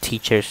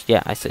teachers.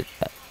 Yeah, I said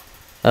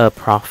that.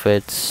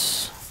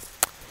 Prophets.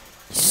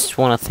 Just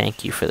want to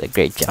thank you for the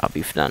great job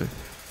you've done.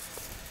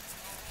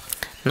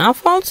 Not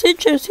false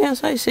teachers.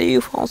 Yes, I see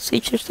you false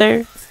teachers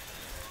there.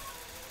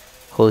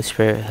 Holy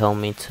Spirit, help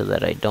me so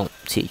that I don't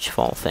teach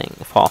false things.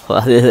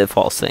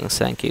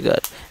 Thank you, God.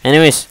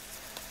 Anyways,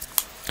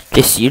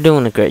 just you're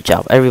doing a great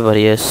job.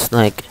 Everybody is.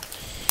 Like,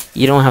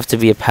 you don't have to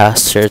be a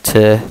pastor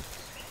to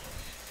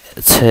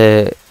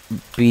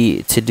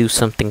do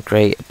something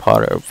great, a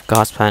part of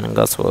God's plan and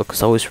God's will.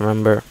 Because always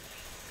remember,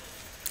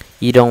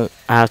 you don't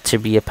have to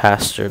be a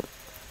pastor.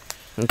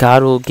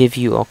 God will give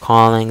you a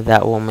calling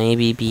that will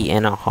maybe be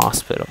in a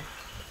hospital.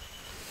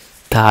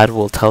 God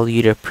will tell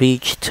you to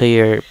preach to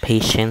your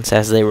patients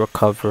as they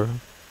recover.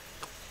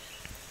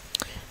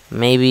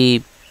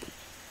 Maybe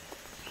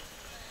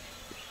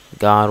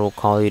God will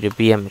call you to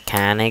be a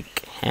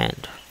mechanic,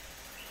 and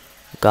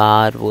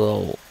God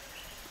will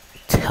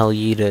tell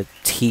you to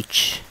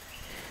teach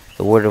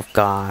the Word of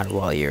God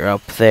while you're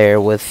up there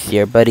with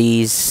your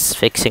buddies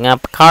fixing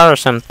up a car or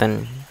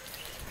something.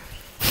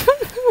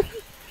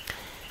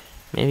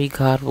 Maybe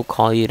God will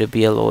call you to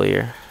be a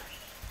lawyer.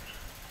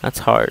 That's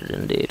hard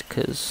indeed,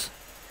 because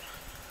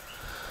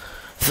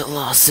the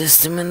law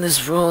system in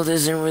this world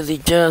isn't really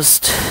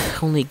just.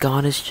 Only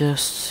God is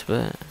just.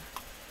 But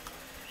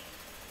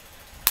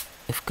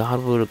if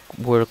God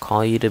were to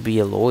call you to be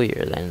a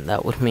lawyer, then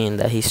that would mean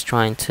that He's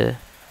trying to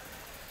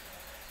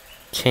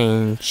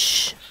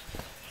change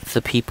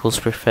the people's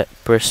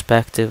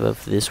perspective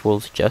of this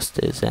world's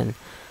justice and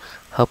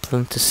help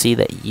them to see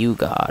that you,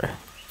 God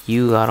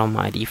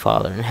Almighty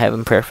Father in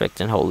heaven, perfect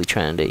and holy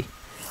Trinity,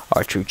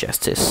 are true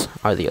justice,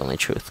 are the only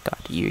truth. God,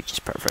 you're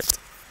just perfect.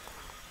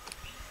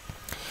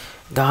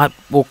 God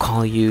will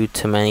call you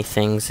to many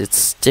things.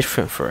 It's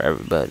different for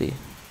everybody.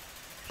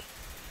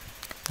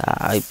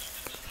 I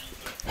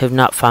have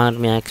not found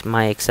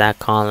my exact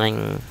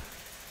calling.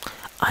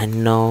 I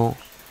know,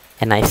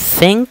 and I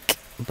think,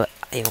 but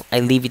I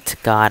leave it to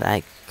God.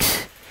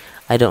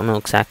 I don't know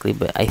exactly,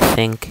 but I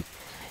think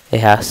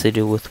it has to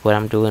do with what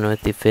I'm doing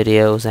with the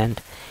videos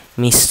and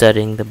me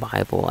studying the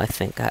Bible. I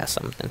think it has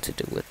something to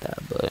do with that,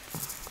 but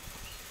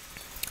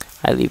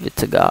I leave it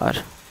to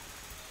God.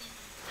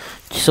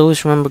 Just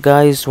always remember,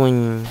 guys,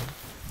 when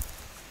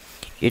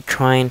you're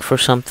trying for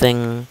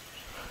something,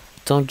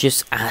 don't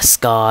just ask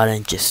God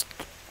and just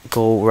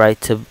go right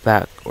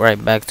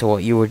back to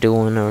what you were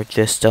doing, or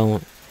just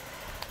don't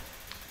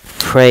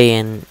pray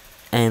and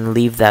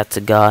leave that to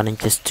God and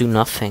just do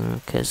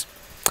nothing. Because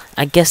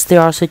I guess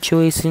there are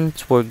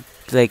situations where,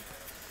 like,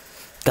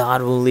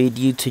 God will lead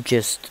you to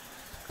just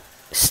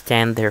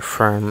stand there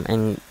firm,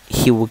 and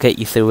He will get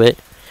you through it.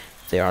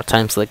 There are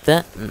times like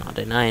that, I'm not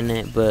denying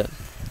it, but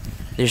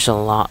there's a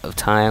lot of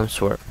times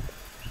where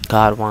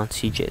God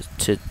wants you just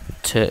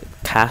to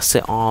cast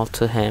it all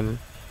to Him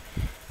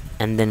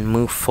and then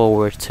move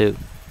forward to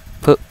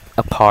put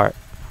apart,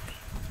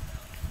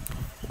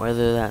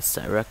 whether that's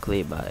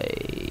directly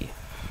by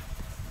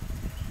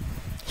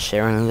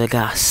sharing the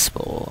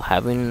gospel,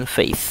 having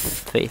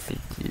faith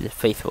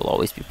will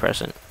always be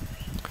present,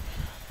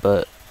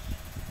 but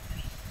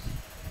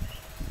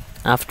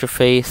after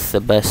faith, the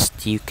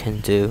best you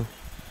can do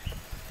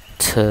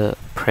to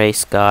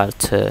praise God,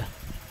 to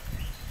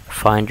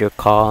find your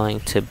calling,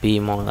 to be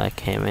more like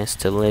Him, is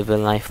to live a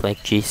life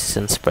like Jesus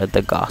and spread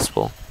the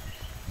gospel.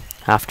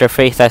 After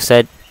faith, I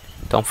said,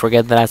 don't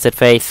forget that I said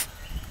faith.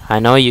 I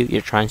know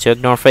you're trying to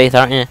ignore faith,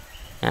 aren't you?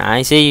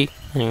 I see you.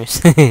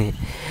 Anyways,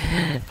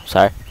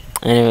 sorry.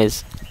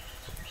 Anyways,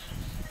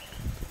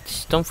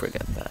 just don't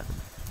forget that.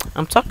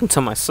 I'm talking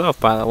to myself,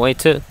 by the way,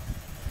 too.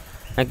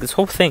 Like, this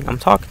whole thing, I'm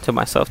talking to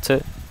myself,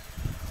 too.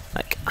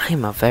 Like,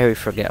 I'm a very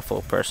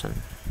forgetful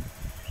person.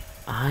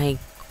 I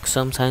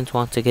sometimes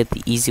want to get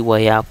the easy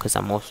way out because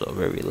I'm also a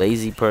very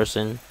lazy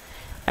person.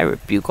 I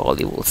rebuke all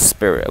evil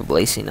spirit of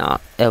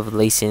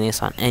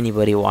laziness on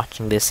anybody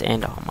watching this,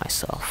 and on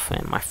myself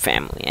and my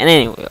family and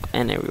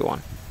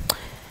everyone.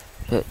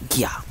 But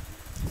yeah,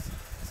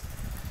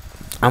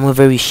 I'm a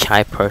very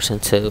shy person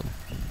too.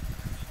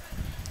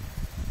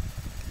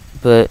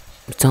 But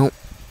don't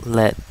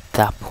let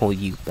that pull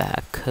you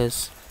back,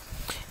 because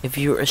if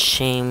you're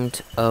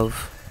ashamed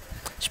of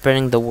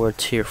spreading the word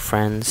to your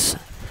friends,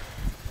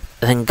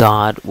 then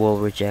God will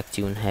reject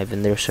you in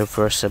heaven. There's a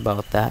verse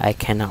about that. I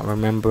cannot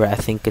remember. I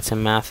think it's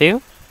in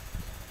Matthew.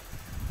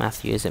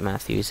 Is it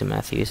Matthew?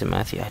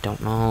 I don't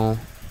know.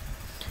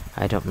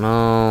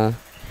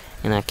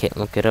 And I can't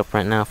look it up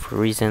right now for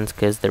reasons,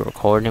 because the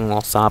recording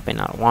will stop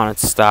and I don't want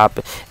it to stop.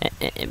 But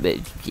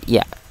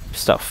yeah,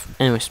 stuff.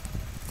 Anyways.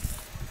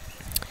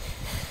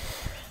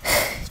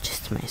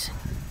 Just amazing.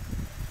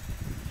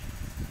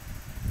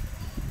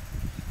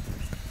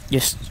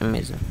 Just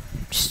amazing.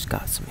 Just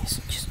God's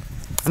amazing. Just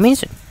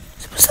amazing.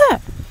 What's that?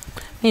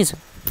 Amazing.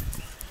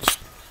 Just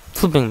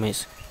flipping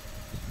amazing.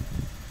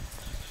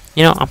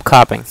 You know, I'm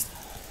clapping.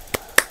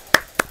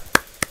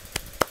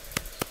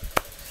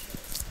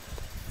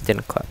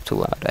 Didn't clap too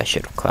loud. I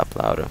should have clapped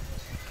louder.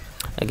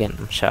 Again,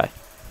 I'm shy.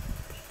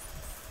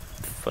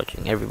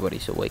 Fudging,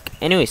 everybody's awake.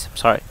 Anyways, I'm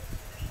sorry.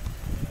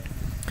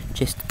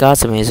 Just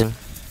God's amazing.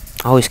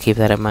 Always keep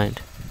that in mind.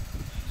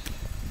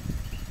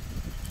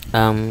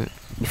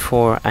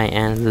 Before I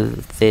end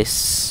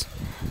this,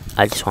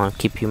 I just want to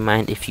keep you in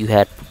mind, if you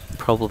had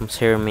problems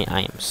hearing me,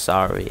 I am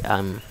sorry.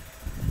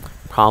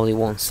 Probably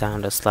won't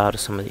sound as loud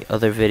as some of the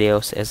other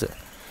videos.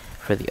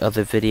 For the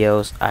other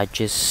videos, I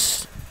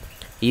just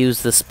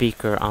use the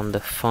speaker on the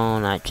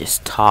phone. I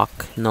just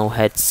talk, no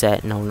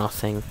headset, no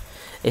nothing.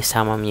 This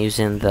time I'm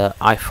using the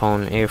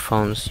iPhone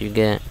earphones you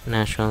get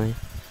naturally,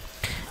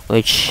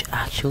 which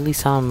actually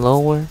sound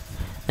lower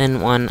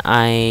than when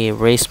I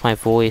raise my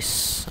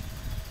voice.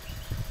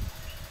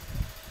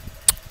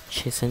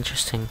 Which is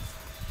interesting.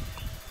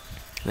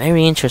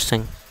 Very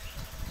interesting.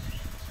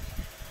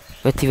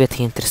 Very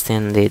interesting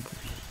indeed.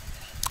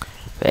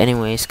 But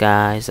anyways,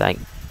 guys, I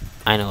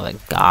know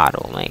that God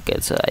will make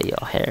it so that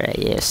you'll hear it.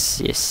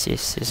 Yes.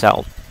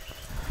 I'll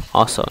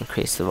also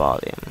increase the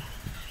volume,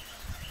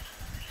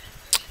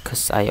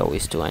 because I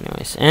always do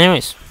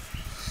anyways.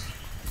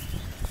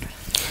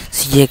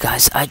 So yeah,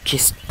 guys, I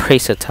just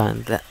praise a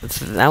ton. That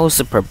was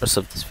the purpose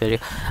of this video.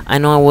 I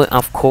know I went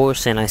off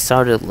course and I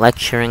started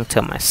lecturing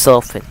to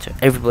myself and to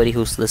everybody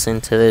who's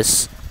listening to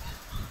this.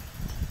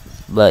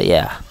 But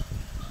yeah,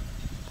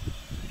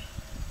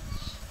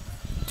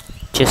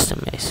 just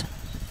amazing.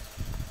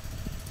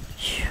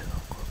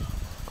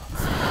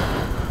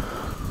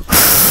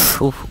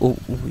 Oh,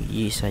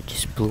 yes, I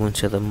just blew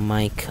into the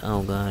mic.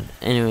 Oh god.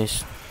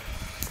 Anyways,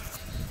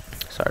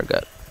 sorry,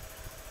 God.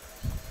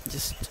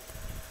 Just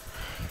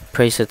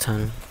praise a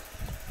ton.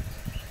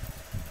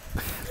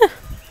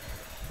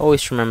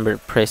 Always remember to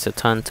praise a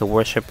ton, to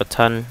worship a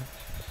ton,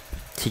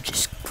 to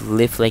just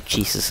live like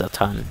Jesus a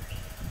ton,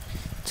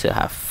 to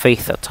have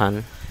faith a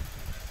ton.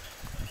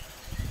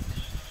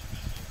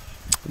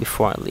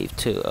 Before I leave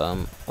too,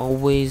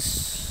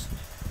 always,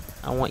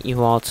 I want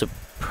you all to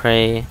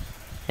pray.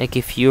 Like,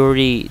 if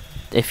you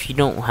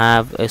don't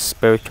have a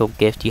spiritual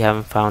gift, you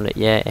haven't found it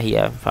yet, you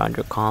haven't found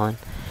your calling,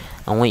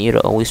 I want you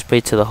to always pray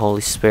to the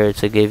Holy Spirit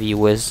to give you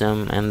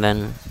wisdom, and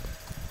then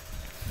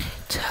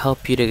to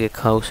help you to get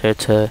closer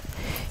to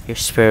your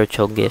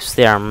spiritual gifts.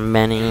 There are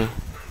many.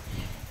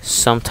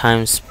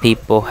 Sometimes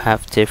people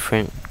have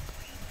different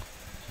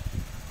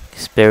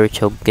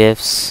spiritual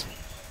gifts.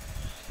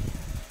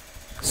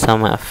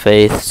 Some have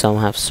faith, some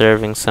have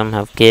serving, some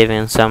have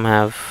giving, some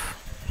have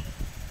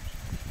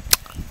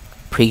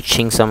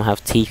preaching, some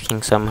have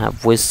teaching, some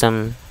have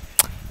wisdom,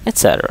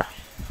 etc.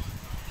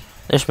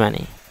 There's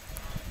many.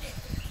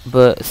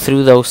 But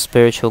through those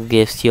spiritual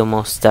gifts, you'll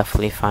most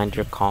definitely find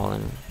your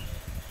calling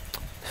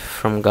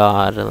from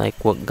God,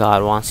 like what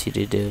God wants you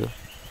to do.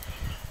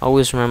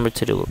 Always remember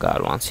to do what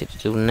God wants you to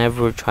do.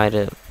 Never try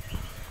to...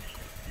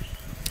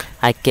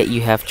 I get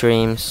you have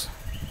dreams.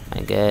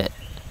 I get...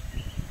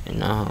 You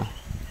know.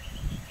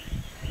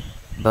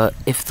 But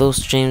if those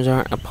dreams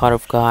aren't a part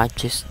of God,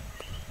 just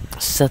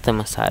set them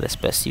aside as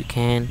best you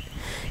can.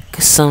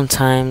 Because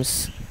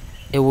sometimes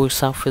it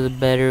works out for the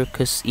better.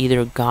 Because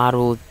either God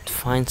will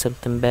find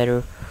something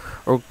better,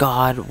 or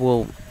God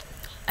will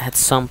at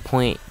some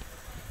point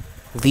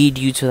lead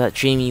you to that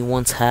dream you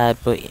once had,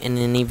 but in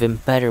an even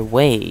better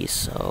way.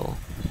 So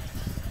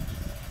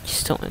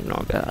just don't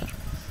ignore God.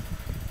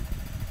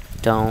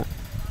 Don't.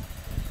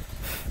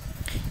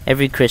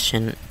 Every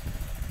Christian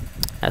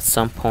at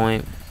some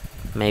point,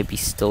 maybe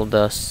still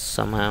does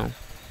somehow,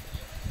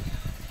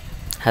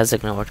 has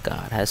ignored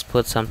God, has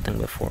put something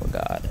before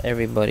God.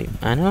 Everybody,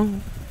 I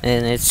know,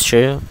 and it's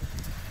true.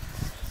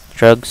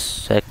 Drugs,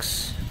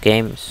 sex,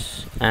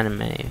 games,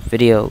 anime,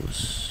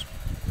 videos,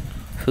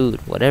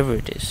 food, whatever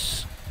it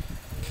is,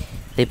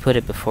 they put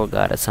it before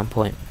God at some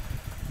point.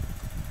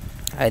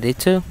 I did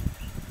too.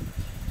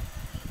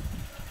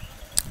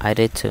 I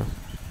did too.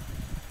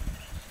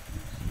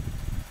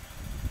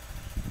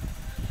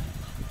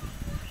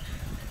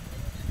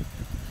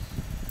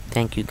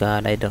 Thank you,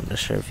 God, I don't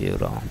deserve you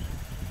at all.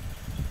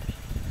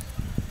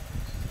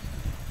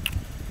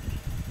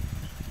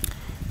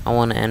 I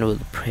want to end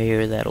with a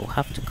prayer that will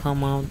have to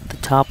come out the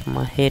top of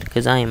my head,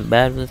 because I am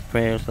bad with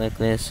prayers like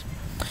this.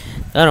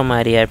 God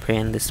Almighty, I pray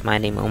in this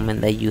mighty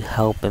moment that you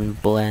help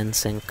and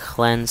bless and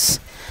cleanse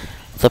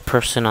the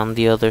person on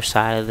the other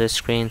side of the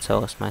screen,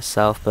 so it's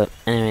myself. But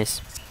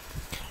anyways,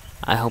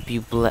 I hope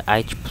you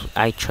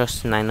I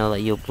trust and I know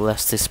that you'll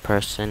bless this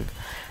person.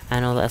 I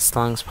know that as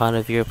long as part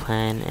of your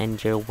plan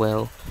and your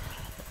will,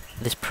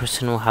 this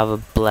person will have a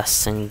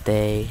blessing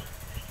day.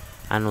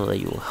 I know that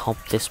you will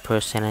help this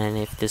person, and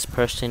if this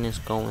person is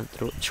going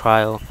through a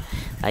trial,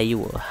 that you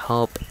will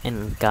help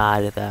and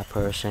guide that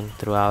person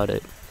throughout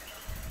it.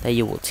 That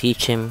you will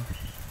teach him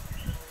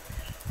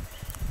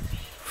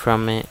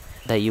from it,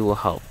 that you will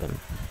help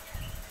him.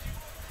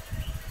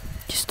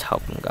 Just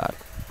help him, God.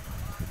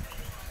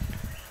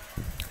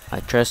 I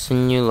trust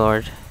in you,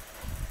 Lord,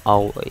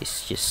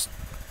 always. Just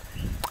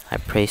I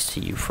praise to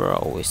you for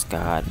always,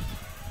 God.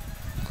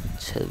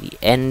 Till the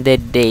end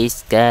of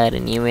days, God,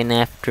 and even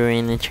after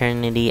in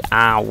eternity,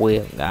 I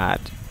will, God.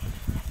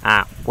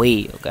 I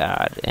will,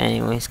 God.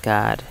 Anyways,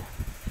 God,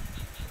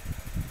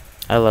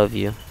 I love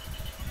you.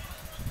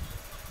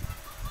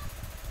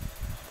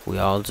 We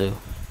all do.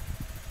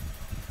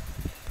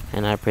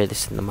 And I pray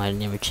this in the mighty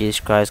name of Jesus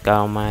Christ,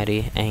 God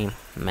Almighty.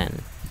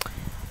 Amen.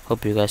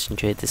 Hope you guys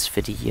enjoyed this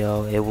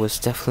video. It was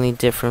definitely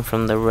different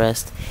from the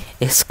rest.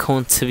 It's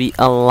going to be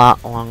a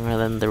lot longer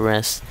than the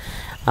rest.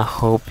 I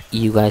hope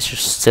you guys are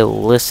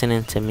still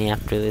listening to me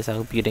after this. I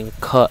hope you didn't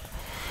cut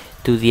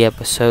through the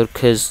episode,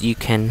 because you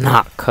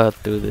cannot cut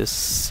through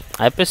this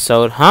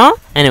episode, huh?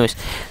 Anyways,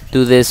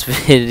 through this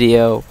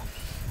video.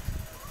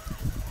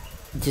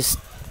 Just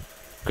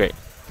great.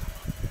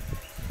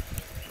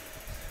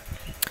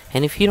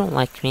 And if you don't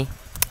like me,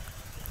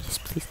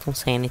 just please don't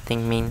say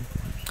anything mean.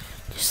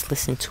 Just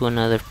listen to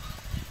another.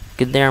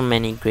 There are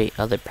many great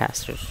other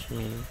pastors. I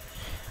mean,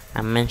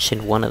 I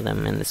mentioned one of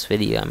them in this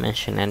video. I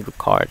mentioned Andrew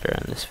Carter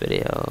in this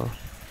video.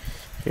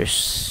 There's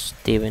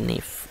Stephen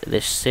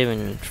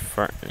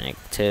Furtick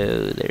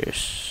too.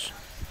 There's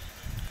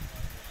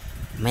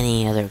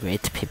many other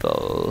great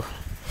people.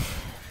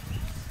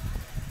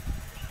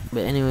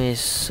 But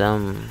anyways,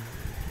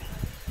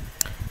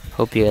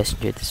 hope you guys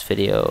enjoyed this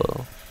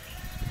video.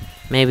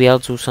 Maybe I'll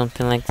do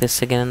something like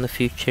this again in the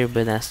future,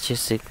 but that's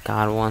just if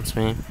God wants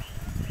me.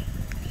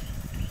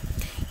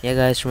 Yeah,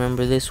 guys,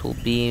 remember this will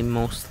be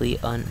mostly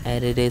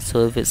unedited,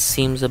 so if it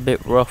seems a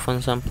bit rough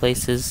on some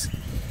places,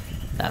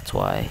 that's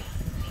why.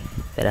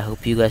 But I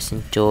hope you guys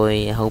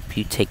enjoy. I hope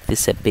you take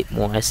this a bit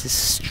more as a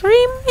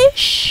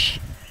stream-ish.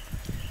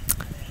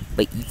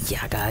 But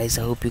yeah, guys,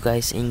 I hope you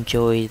guys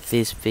enjoyed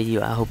this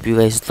video. I hope you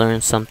guys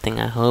learned something.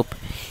 I hope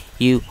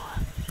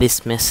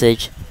this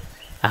message,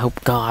 I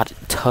hope God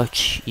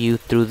touched you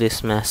through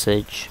this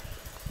message.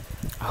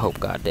 I hope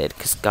God did,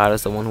 because God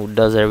is the one who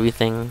does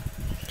everything.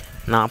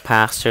 Not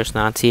pastors,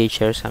 not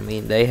teachers. I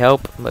mean, they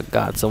help, but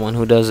God's the one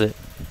who does it.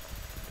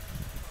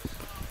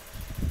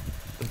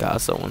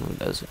 God's the one who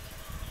does it.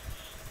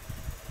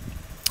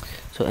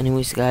 So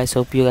anyways, guys,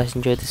 hope you guys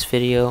enjoyed this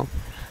video.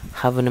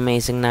 Have an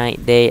amazing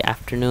night, day,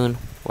 afternoon,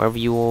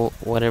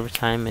 whatever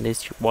time it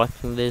is you're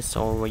watching this,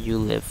 or where you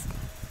live.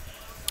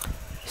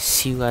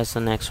 See you guys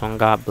on the next one.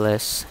 God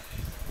bless.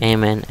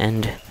 Amen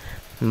and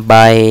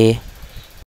bye.